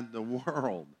reconciled the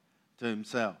world to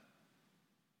himself.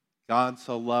 God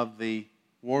so loved the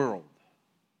world.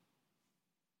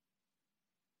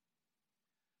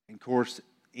 And of course,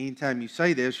 anytime you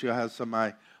say this, you'll have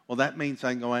somebody, well, that means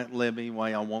I can go out and live any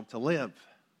way I want to live.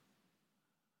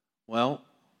 Well,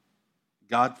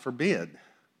 God forbid,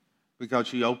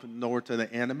 because you open the door to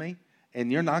the enemy,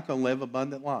 and you're not going to live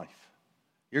abundant life.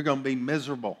 You're going to be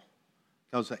miserable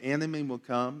because the enemy will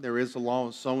come. There is a law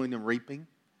of sowing and reaping.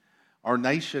 Our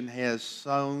nation has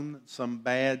sown some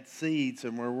bad seeds,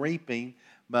 and we're reaping,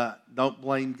 but don't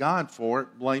blame God for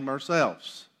it. Blame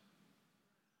ourselves.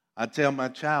 I tell my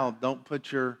child, don't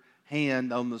put your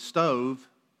hand on the stove,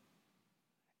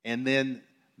 and then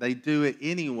they do it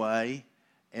anyway,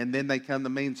 and then they come to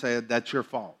me and say, that's your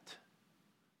fault.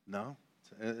 No,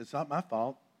 it's not my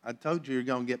fault. I told you you're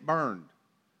going to get burned.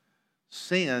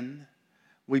 Sin,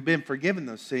 we've been forgiven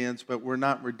of sins, but we're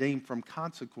not redeemed from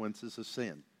consequences of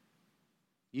sin.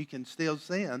 You can still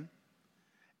sin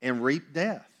and reap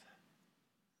death.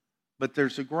 But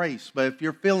there's a grace. But if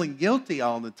you're feeling guilty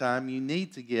all the time, you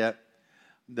need to get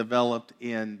developed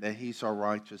in that He's our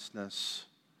righteousness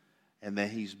and that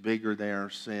He's bigger than our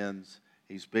sins.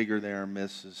 He's bigger than our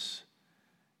misses.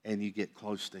 And you get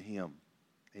close to Him.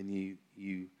 And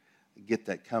you get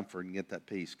that comfort and get that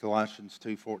peace. Colossians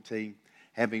 2:14,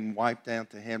 having wiped out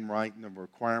the handwriting of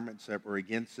requirements that were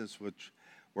against us, which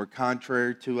were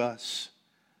contrary to us,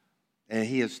 and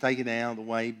He has taken it out of the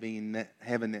way,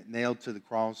 having it nailed to the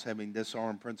cross, having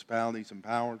disarmed principalities and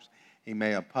powers. He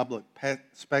made a public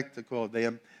spectacle of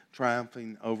them,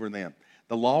 triumphing over them.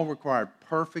 The law required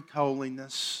perfect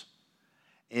holiness.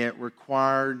 It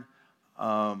required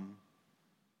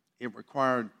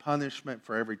punishment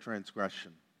for every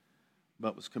transgression,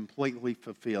 but was completely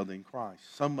fulfilled in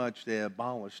Christ. So much they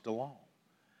abolished the law.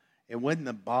 It wasn't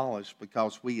abolished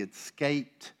because we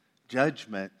escaped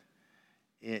judgment.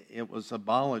 It was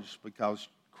abolished because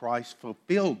Christ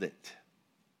fulfilled it.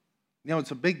 You know,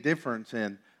 it's a big difference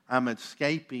in I'm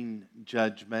escaping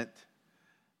judgment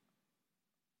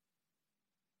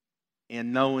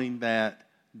and knowing that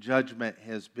judgment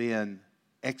has been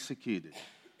executed.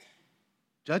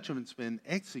 Judgment's been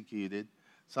executed,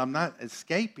 so I'm not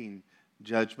escaping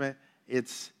judgment.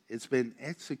 It's been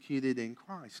executed in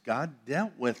Christ. God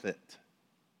dealt with it.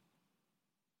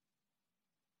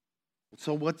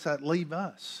 So what's that leave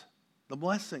us? The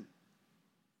blessing.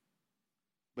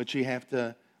 But you have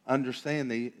to understand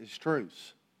these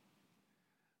truths.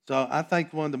 So I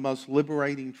think one of the most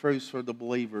liberating truths for the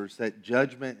believer is that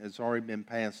judgment has already been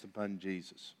passed upon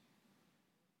Jesus.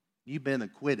 You've been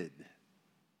acquitted.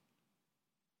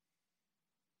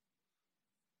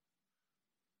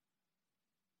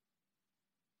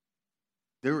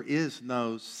 There is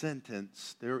no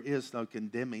sentence, there is no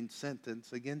condemning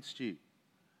sentence against you.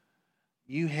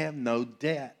 You have no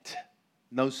debt,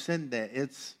 no sin debt.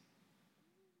 It's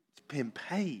been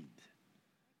paid.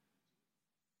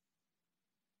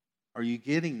 Are you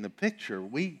getting the picture?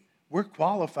 We're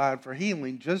qualified for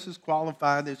healing just as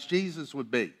qualified as Jesus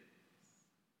would be.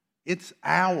 It's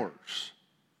ours.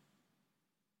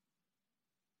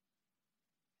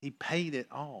 He paid it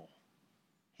all.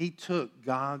 He took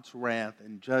God's wrath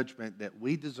and judgment that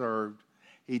we deserved.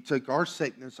 He took our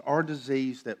sickness, our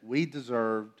disease that we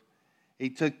deserved. He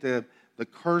took the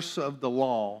curse of the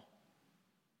law,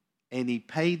 and He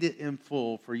paid it in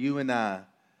full for you and I,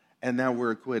 and now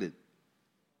we're acquitted.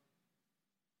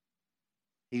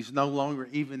 He's no longer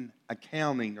even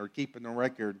accounting or keeping a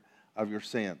record of your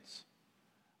sins,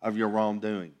 of your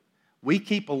wrongdoing. We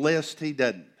keep a list, He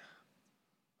doesn't.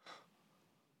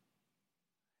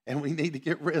 And we need to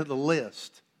get rid of the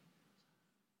list.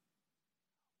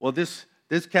 Well, this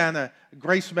kind of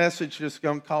grace message is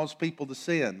going to cause people to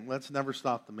sin. Let's never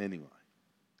stop them anyway.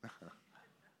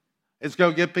 It's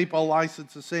going to give people a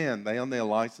license to sin. They own their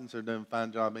license. They're doing a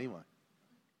fine job anyway.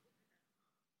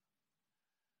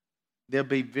 There'll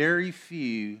be very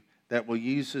few that will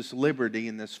use this liberty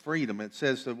and this freedom. It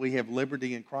says that we have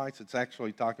liberty in Christ. It's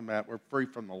actually talking about we're free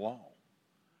from the law.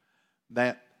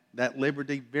 That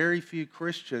liberty, very few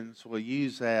Christians will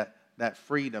use that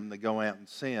freedom to go out and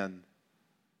sin.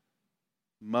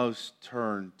 Most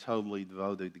turn totally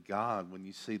devoted to God when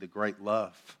you see the great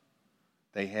love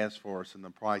that He has for us and the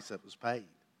price that was paid.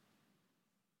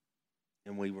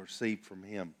 And we received from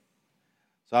Him.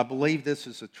 So I believe this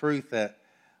is a truth that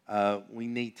we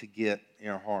need to get in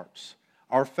our hearts.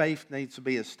 Our faith needs to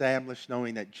be established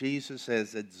knowing that Jesus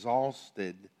has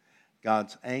exhausted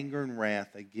God's anger and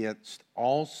wrath against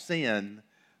all sin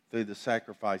through the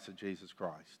sacrifice of Jesus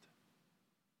Christ.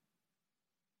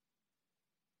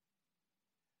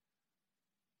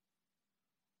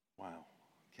 Wow.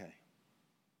 Okay.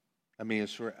 I mean,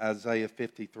 it's Isaiah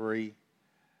 53.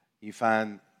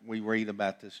 We read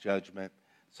about this judgment.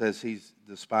 says he's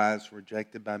despised,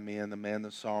 rejected by men, a man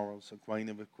of sorrows,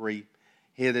 acquainted with grief.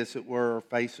 Hid, as it were, our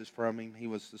faces from him. He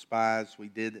was despised. We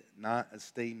did not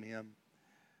esteem him.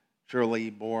 Surely he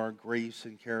bore our griefs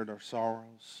and carried our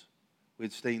sorrows. We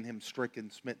had seen him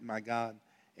stricken, smitten by God,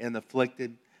 and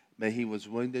afflicted. But he was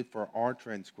wounded for our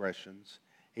transgressions.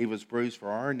 He was bruised for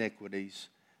our iniquities.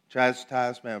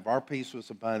 Chastisement of our peace was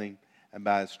upon him, and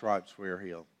by his stripes we are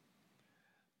healed.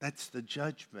 That's the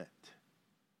judgment.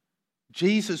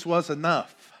 Jesus was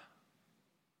enough.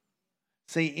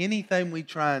 See, anything we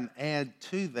try and add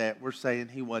to that, we're saying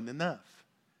he wasn't enough.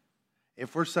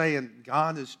 If we're saying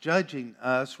God is judging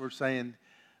us, we're saying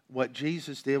what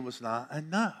Jesus did was not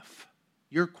enough.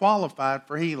 You're qualified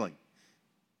for healing.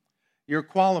 You're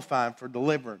qualified for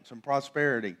deliverance and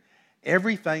prosperity.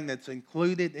 Everything that's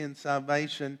included in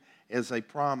salvation is a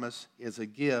promise, is a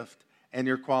gift, and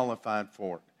you're qualified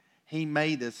for it. He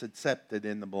made us accepted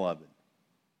in the beloved.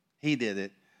 He did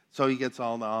it, so he gets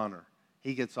all the honor.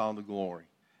 He gets all the glory.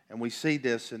 And we see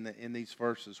this in these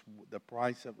verses, the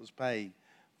price that was paid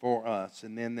for us.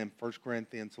 And then in 1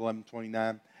 Corinthians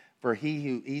 11:29, for he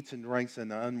who eats and drinks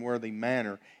in an unworthy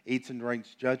manner eats and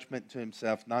drinks judgment to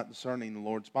himself, not discerning the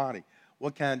Lord's body.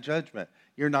 What kind of judgment?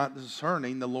 You're not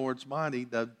discerning the Lord's body,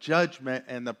 the judgment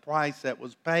and the price that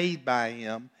was paid by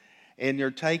him, and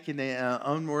you're taking it in an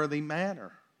unworthy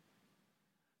manner.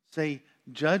 See,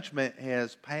 judgment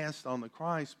has passed on the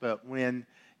Christ, but when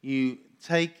you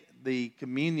take the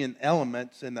communion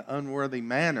elements in the unworthy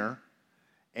manner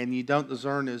and you don't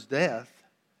discern his death,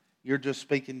 you're just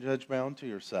speaking judgment onto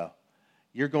yourself.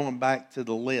 You're going back to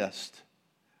the list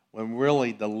when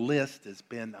really the list has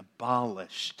been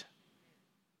abolished.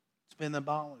 It's been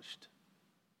abolished.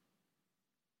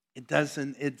 It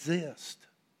doesn't exist.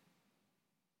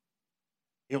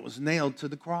 It was nailed to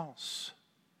the cross.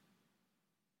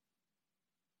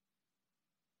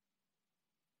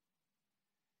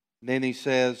 And then he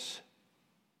says,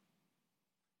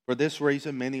 for this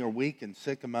reason many are weak and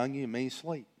sick among you, and many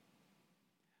sleep.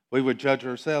 We would judge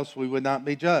ourselves, we would not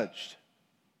be judged.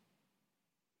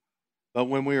 But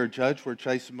when we are judged, we're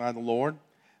chastened by the Lord,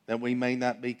 that we may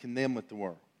not be condemned with the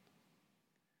world.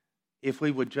 If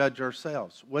we would judge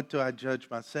ourselves, what do I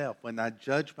judge myself? When I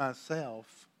judge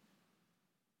myself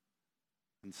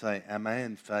and say, am I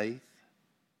in faith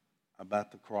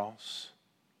about the cross,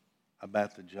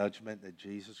 about the judgment that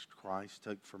Jesus Christ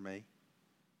took for me?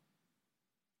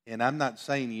 And I'm not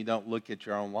saying you don't look at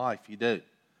your own life. You do.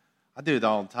 I do it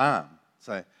all the time.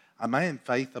 Say, am I in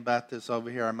faith about this over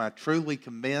here? Am I truly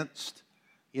convinced?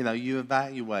 You know, you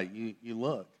evaluate, you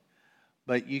look.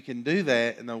 But you can do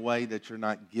that in a way that you're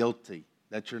not guilty,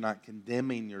 that you're not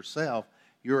condemning yourself.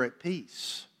 You're at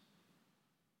peace.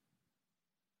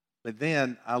 But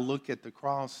then I look at the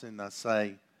cross and I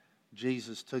say,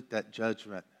 Jesus took that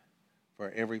judgment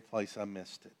for every place I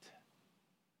missed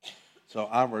it. So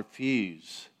I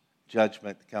refuse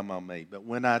judgment to come on me. But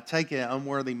when I take it in an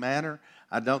unworthy manner,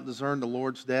 I don't discern the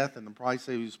Lord's death and the price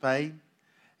that he was paid.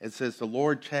 It says the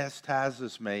Lord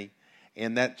chastises me,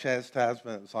 and that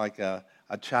chastisement is like a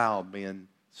child being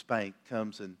spanked.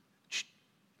 Comes and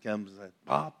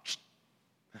Bob.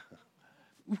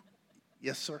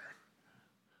 Yes, sir.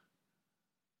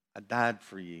 I died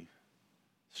for you.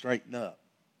 Straighten up.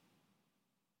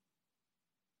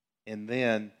 And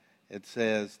then it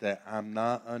says that I'm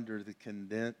not under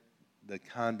the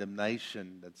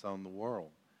condemnation that's on the world.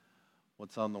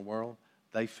 What's on the world?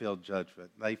 They feel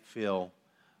judgment. They feel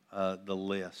the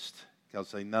list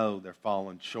because they know they're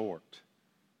falling short.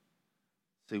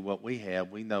 See, what we have,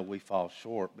 we know we fall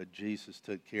short, but Jesus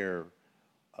took care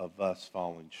of us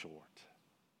falling short.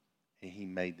 And he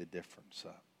made the difference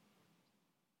up.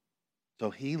 So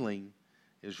healing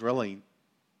is really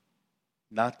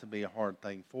not to be a hard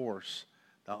thing for us.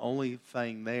 The only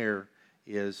thing there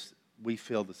is we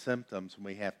feel the symptoms and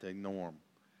we have to ignore them.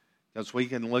 Because we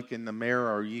can look in the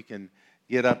mirror, or you can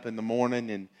get up in the morning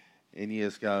and you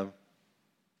just go,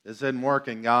 this isn't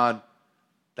working, God.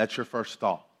 That's your first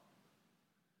thought.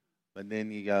 But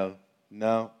then you go,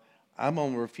 no, I'm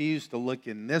going to refuse to look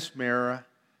in this mirror.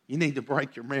 You need to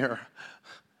break your mirror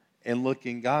and look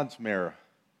in God's mirror.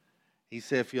 He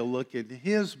said if you'll look in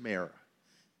his mirror,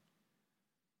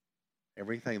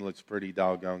 everything looks pretty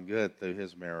doggone good through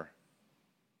his mirror.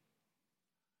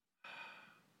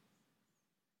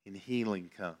 And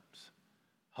healing comes.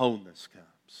 Wholeness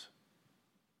comes.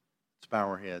 Let's bow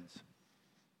our heads.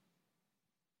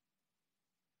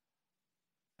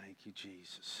 Thank you,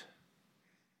 Jesus.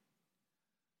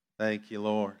 Thank you,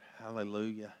 Lord.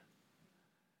 Hallelujah.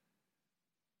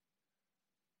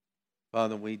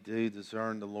 Father, we do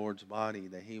discern the Lord's body,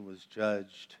 that he was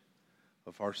judged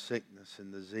of our sickness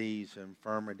and disease and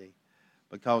infirmity.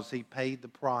 Because he paid the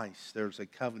price, there's a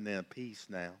covenant of peace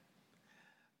now.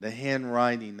 The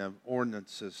handwriting of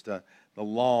ordinances, the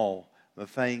law, the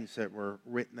things that were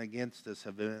written against us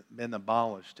have been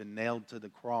abolished and nailed to the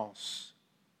cross.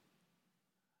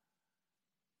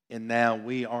 And now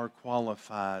we are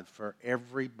qualified for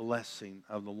every blessing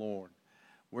of the Lord.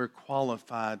 We're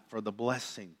qualified for the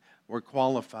blessing. We're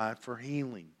qualified for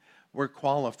healing. We're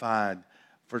qualified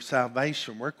for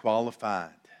salvation. We're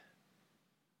qualified.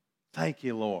 Thank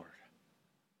you, Lord,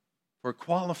 for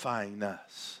qualifying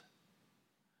us.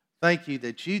 Thank you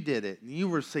that you did it and you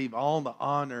receive all the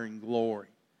honor and glory.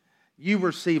 You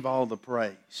receive all the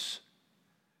praise.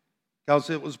 Because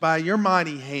it was by your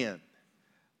mighty hand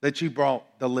that you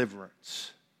brought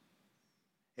deliverance.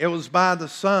 It was by the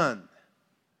Son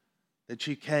that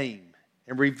you came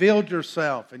and revealed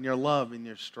yourself and your love and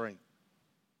your strength.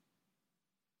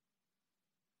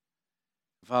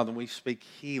 Father, we speak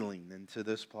healing into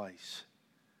this place.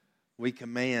 We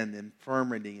command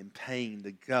infirmity and pain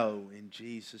to go in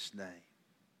Jesus' name.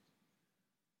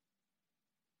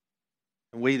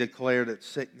 And we declare that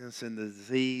sickness and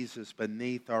disease is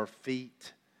beneath our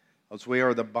feet, as we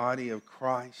are the body of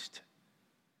Christ,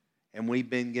 and we've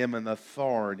been given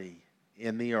authority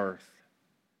in the earth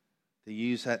to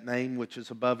use that name which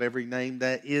is above every name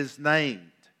that is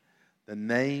named, the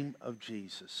name of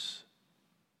Jesus.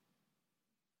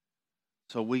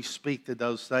 So we speak to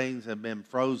those things that have been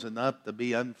frozen up to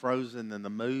be unfrozen and to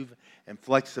move, and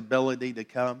flexibility to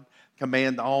come.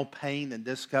 Command all pain and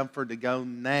discomfort to go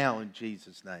now in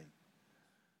Jesus' name.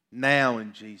 Now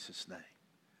in Jesus' name.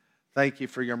 Thank you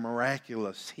for your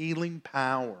miraculous healing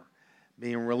power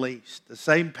being released. The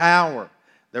same power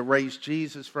that raised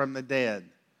Jesus from the dead.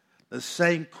 The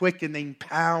same quickening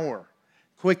power,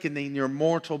 quickening your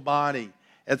mortal body.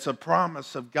 It's a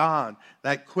promise of God.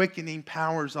 That quickening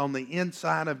power is on the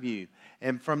inside of you.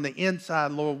 And from the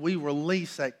inside, Lord, we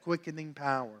release that quickening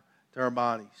power to our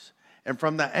bodies. And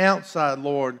from the outside,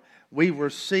 Lord, we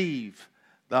receive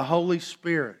the Holy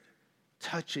Spirit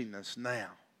touching us now.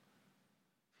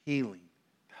 Healing,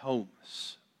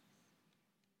 wholeness.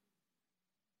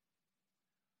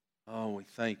 Oh, we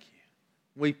thank you.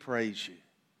 We praise you.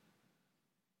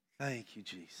 Thank you,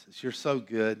 Jesus. You're so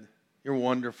good. You're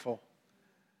wonderful.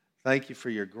 Thank you for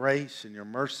your grace and your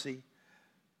mercy.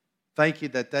 Thank you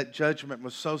that judgment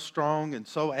was so strong and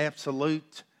so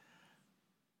absolute.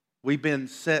 We've been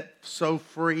set so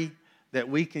free that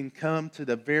we can come to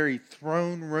the very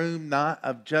throne room, not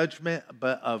of judgment,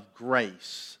 but of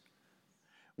grace.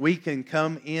 We can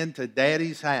come into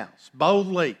Daddy's house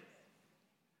boldly,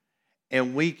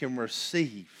 and we can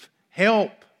receive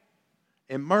help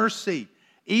and mercy.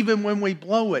 Even when we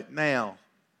blow it now,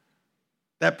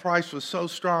 that price was so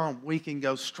strong, we can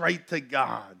go straight to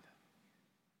God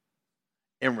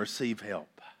and receive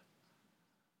help.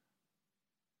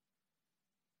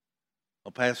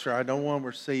 Well, Pastor, I don't want to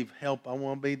receive help. I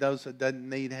want to be those that doesn't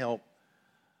need help.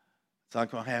 It's not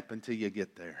going to happen till you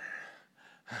get there.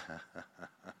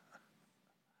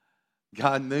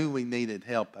 God knew we needed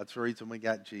help. That's the reason we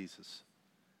got Jesus.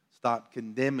 Stop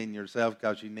condemning yourself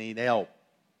because you need help.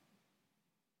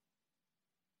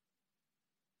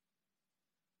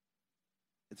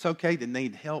 It's okay to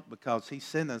need help because He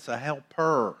sent us a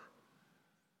helper.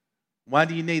 Why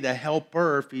do you need a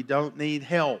helper if you don't need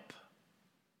help?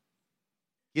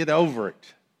 Get over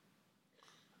it.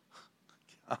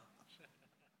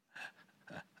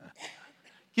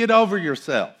 Get over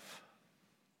yourself.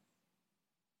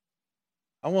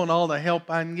 I want all the help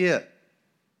I can get.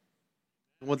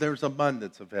 Well, there's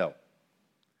abundance of help.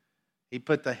 He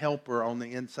put the helper on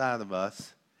the inside of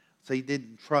us. So He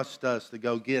didn't trust us to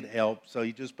go get help, so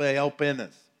He just put help in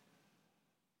us.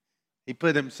 He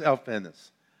put Himself in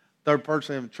us. Third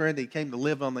person of the Trinity came to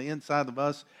live on the inside of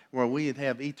us where we'd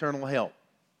have eternal help.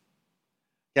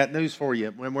 Got news for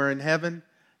you. When we're in heaven,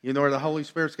 you know where the Holy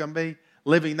Spirit's going to be?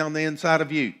 Living on the inside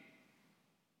of you.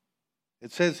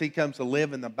 It says He comes to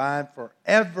live and abide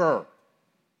forever.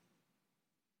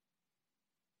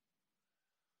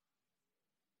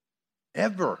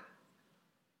 Ever.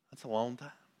 That's a long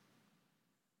time.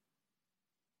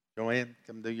 Joanne,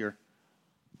 come do your...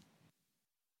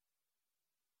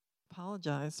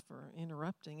 Apologize for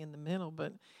interrupting in the middle,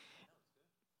 but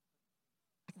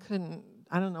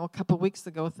I don't know, a couple of weeks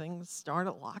ago things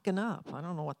started locking up. I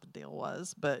don't know what the deal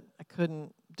was, but I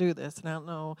couldn't do this. And I don't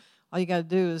know, all you got to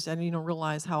do is, and you don't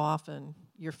realize how often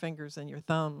your fingers and your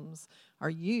thumbs are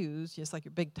used, just like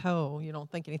your big toe. You don't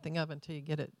think anything of it until you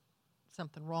get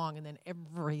something wrong, and then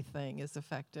everything is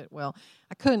affected. Well,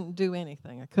 I couldn't do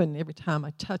anything. Every time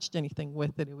I touched anything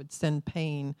with it, it would send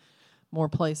pain more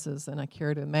places than I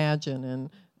care to imagine. And,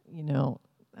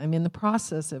 I'm in the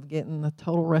process of getting the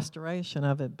total restoration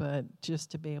of it, but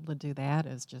just to be able to do that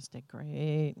is just a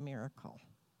great miracle.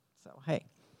 So, hey,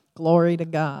 glory to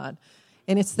God.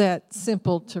 And it's that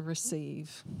simple to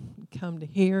receive. Come to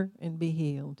hear and be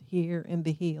healed, hear and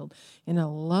be healed. And I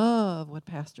love what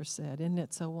Pastor said. Isn't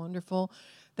it so wonderful?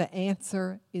 The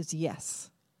answer is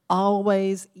yes.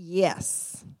 Always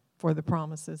yes for the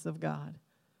promises of God.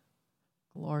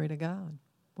 Glory to God.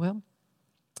 Well,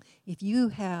 if you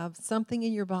have something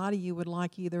in your body you would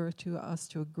like either to us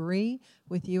to agree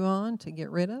with you on, to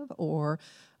get rid of, or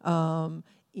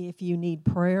if you need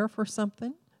prayer for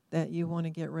something that you want to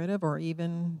get rid of, or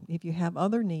even if you have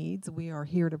other needs, we are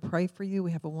here to pray for you.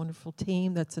 We have a wonderful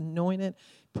team that's anointed,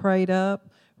 prayed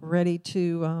up, ready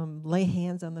to lay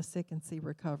hands on the sick and see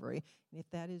recovery. And if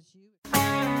that is you...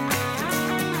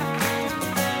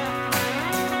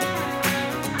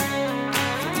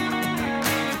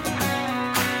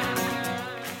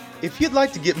 If you'd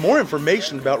like to get more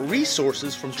information about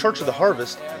resources from Church of the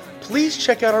Harvest, please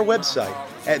check out our website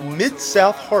at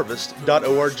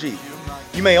midsouthharvest.org.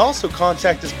 You may also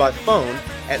contact us by phone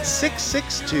at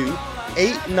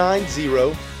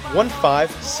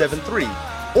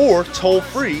 662-890-1573 or toll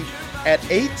free at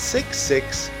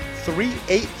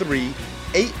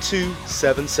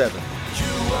 866-383-8277.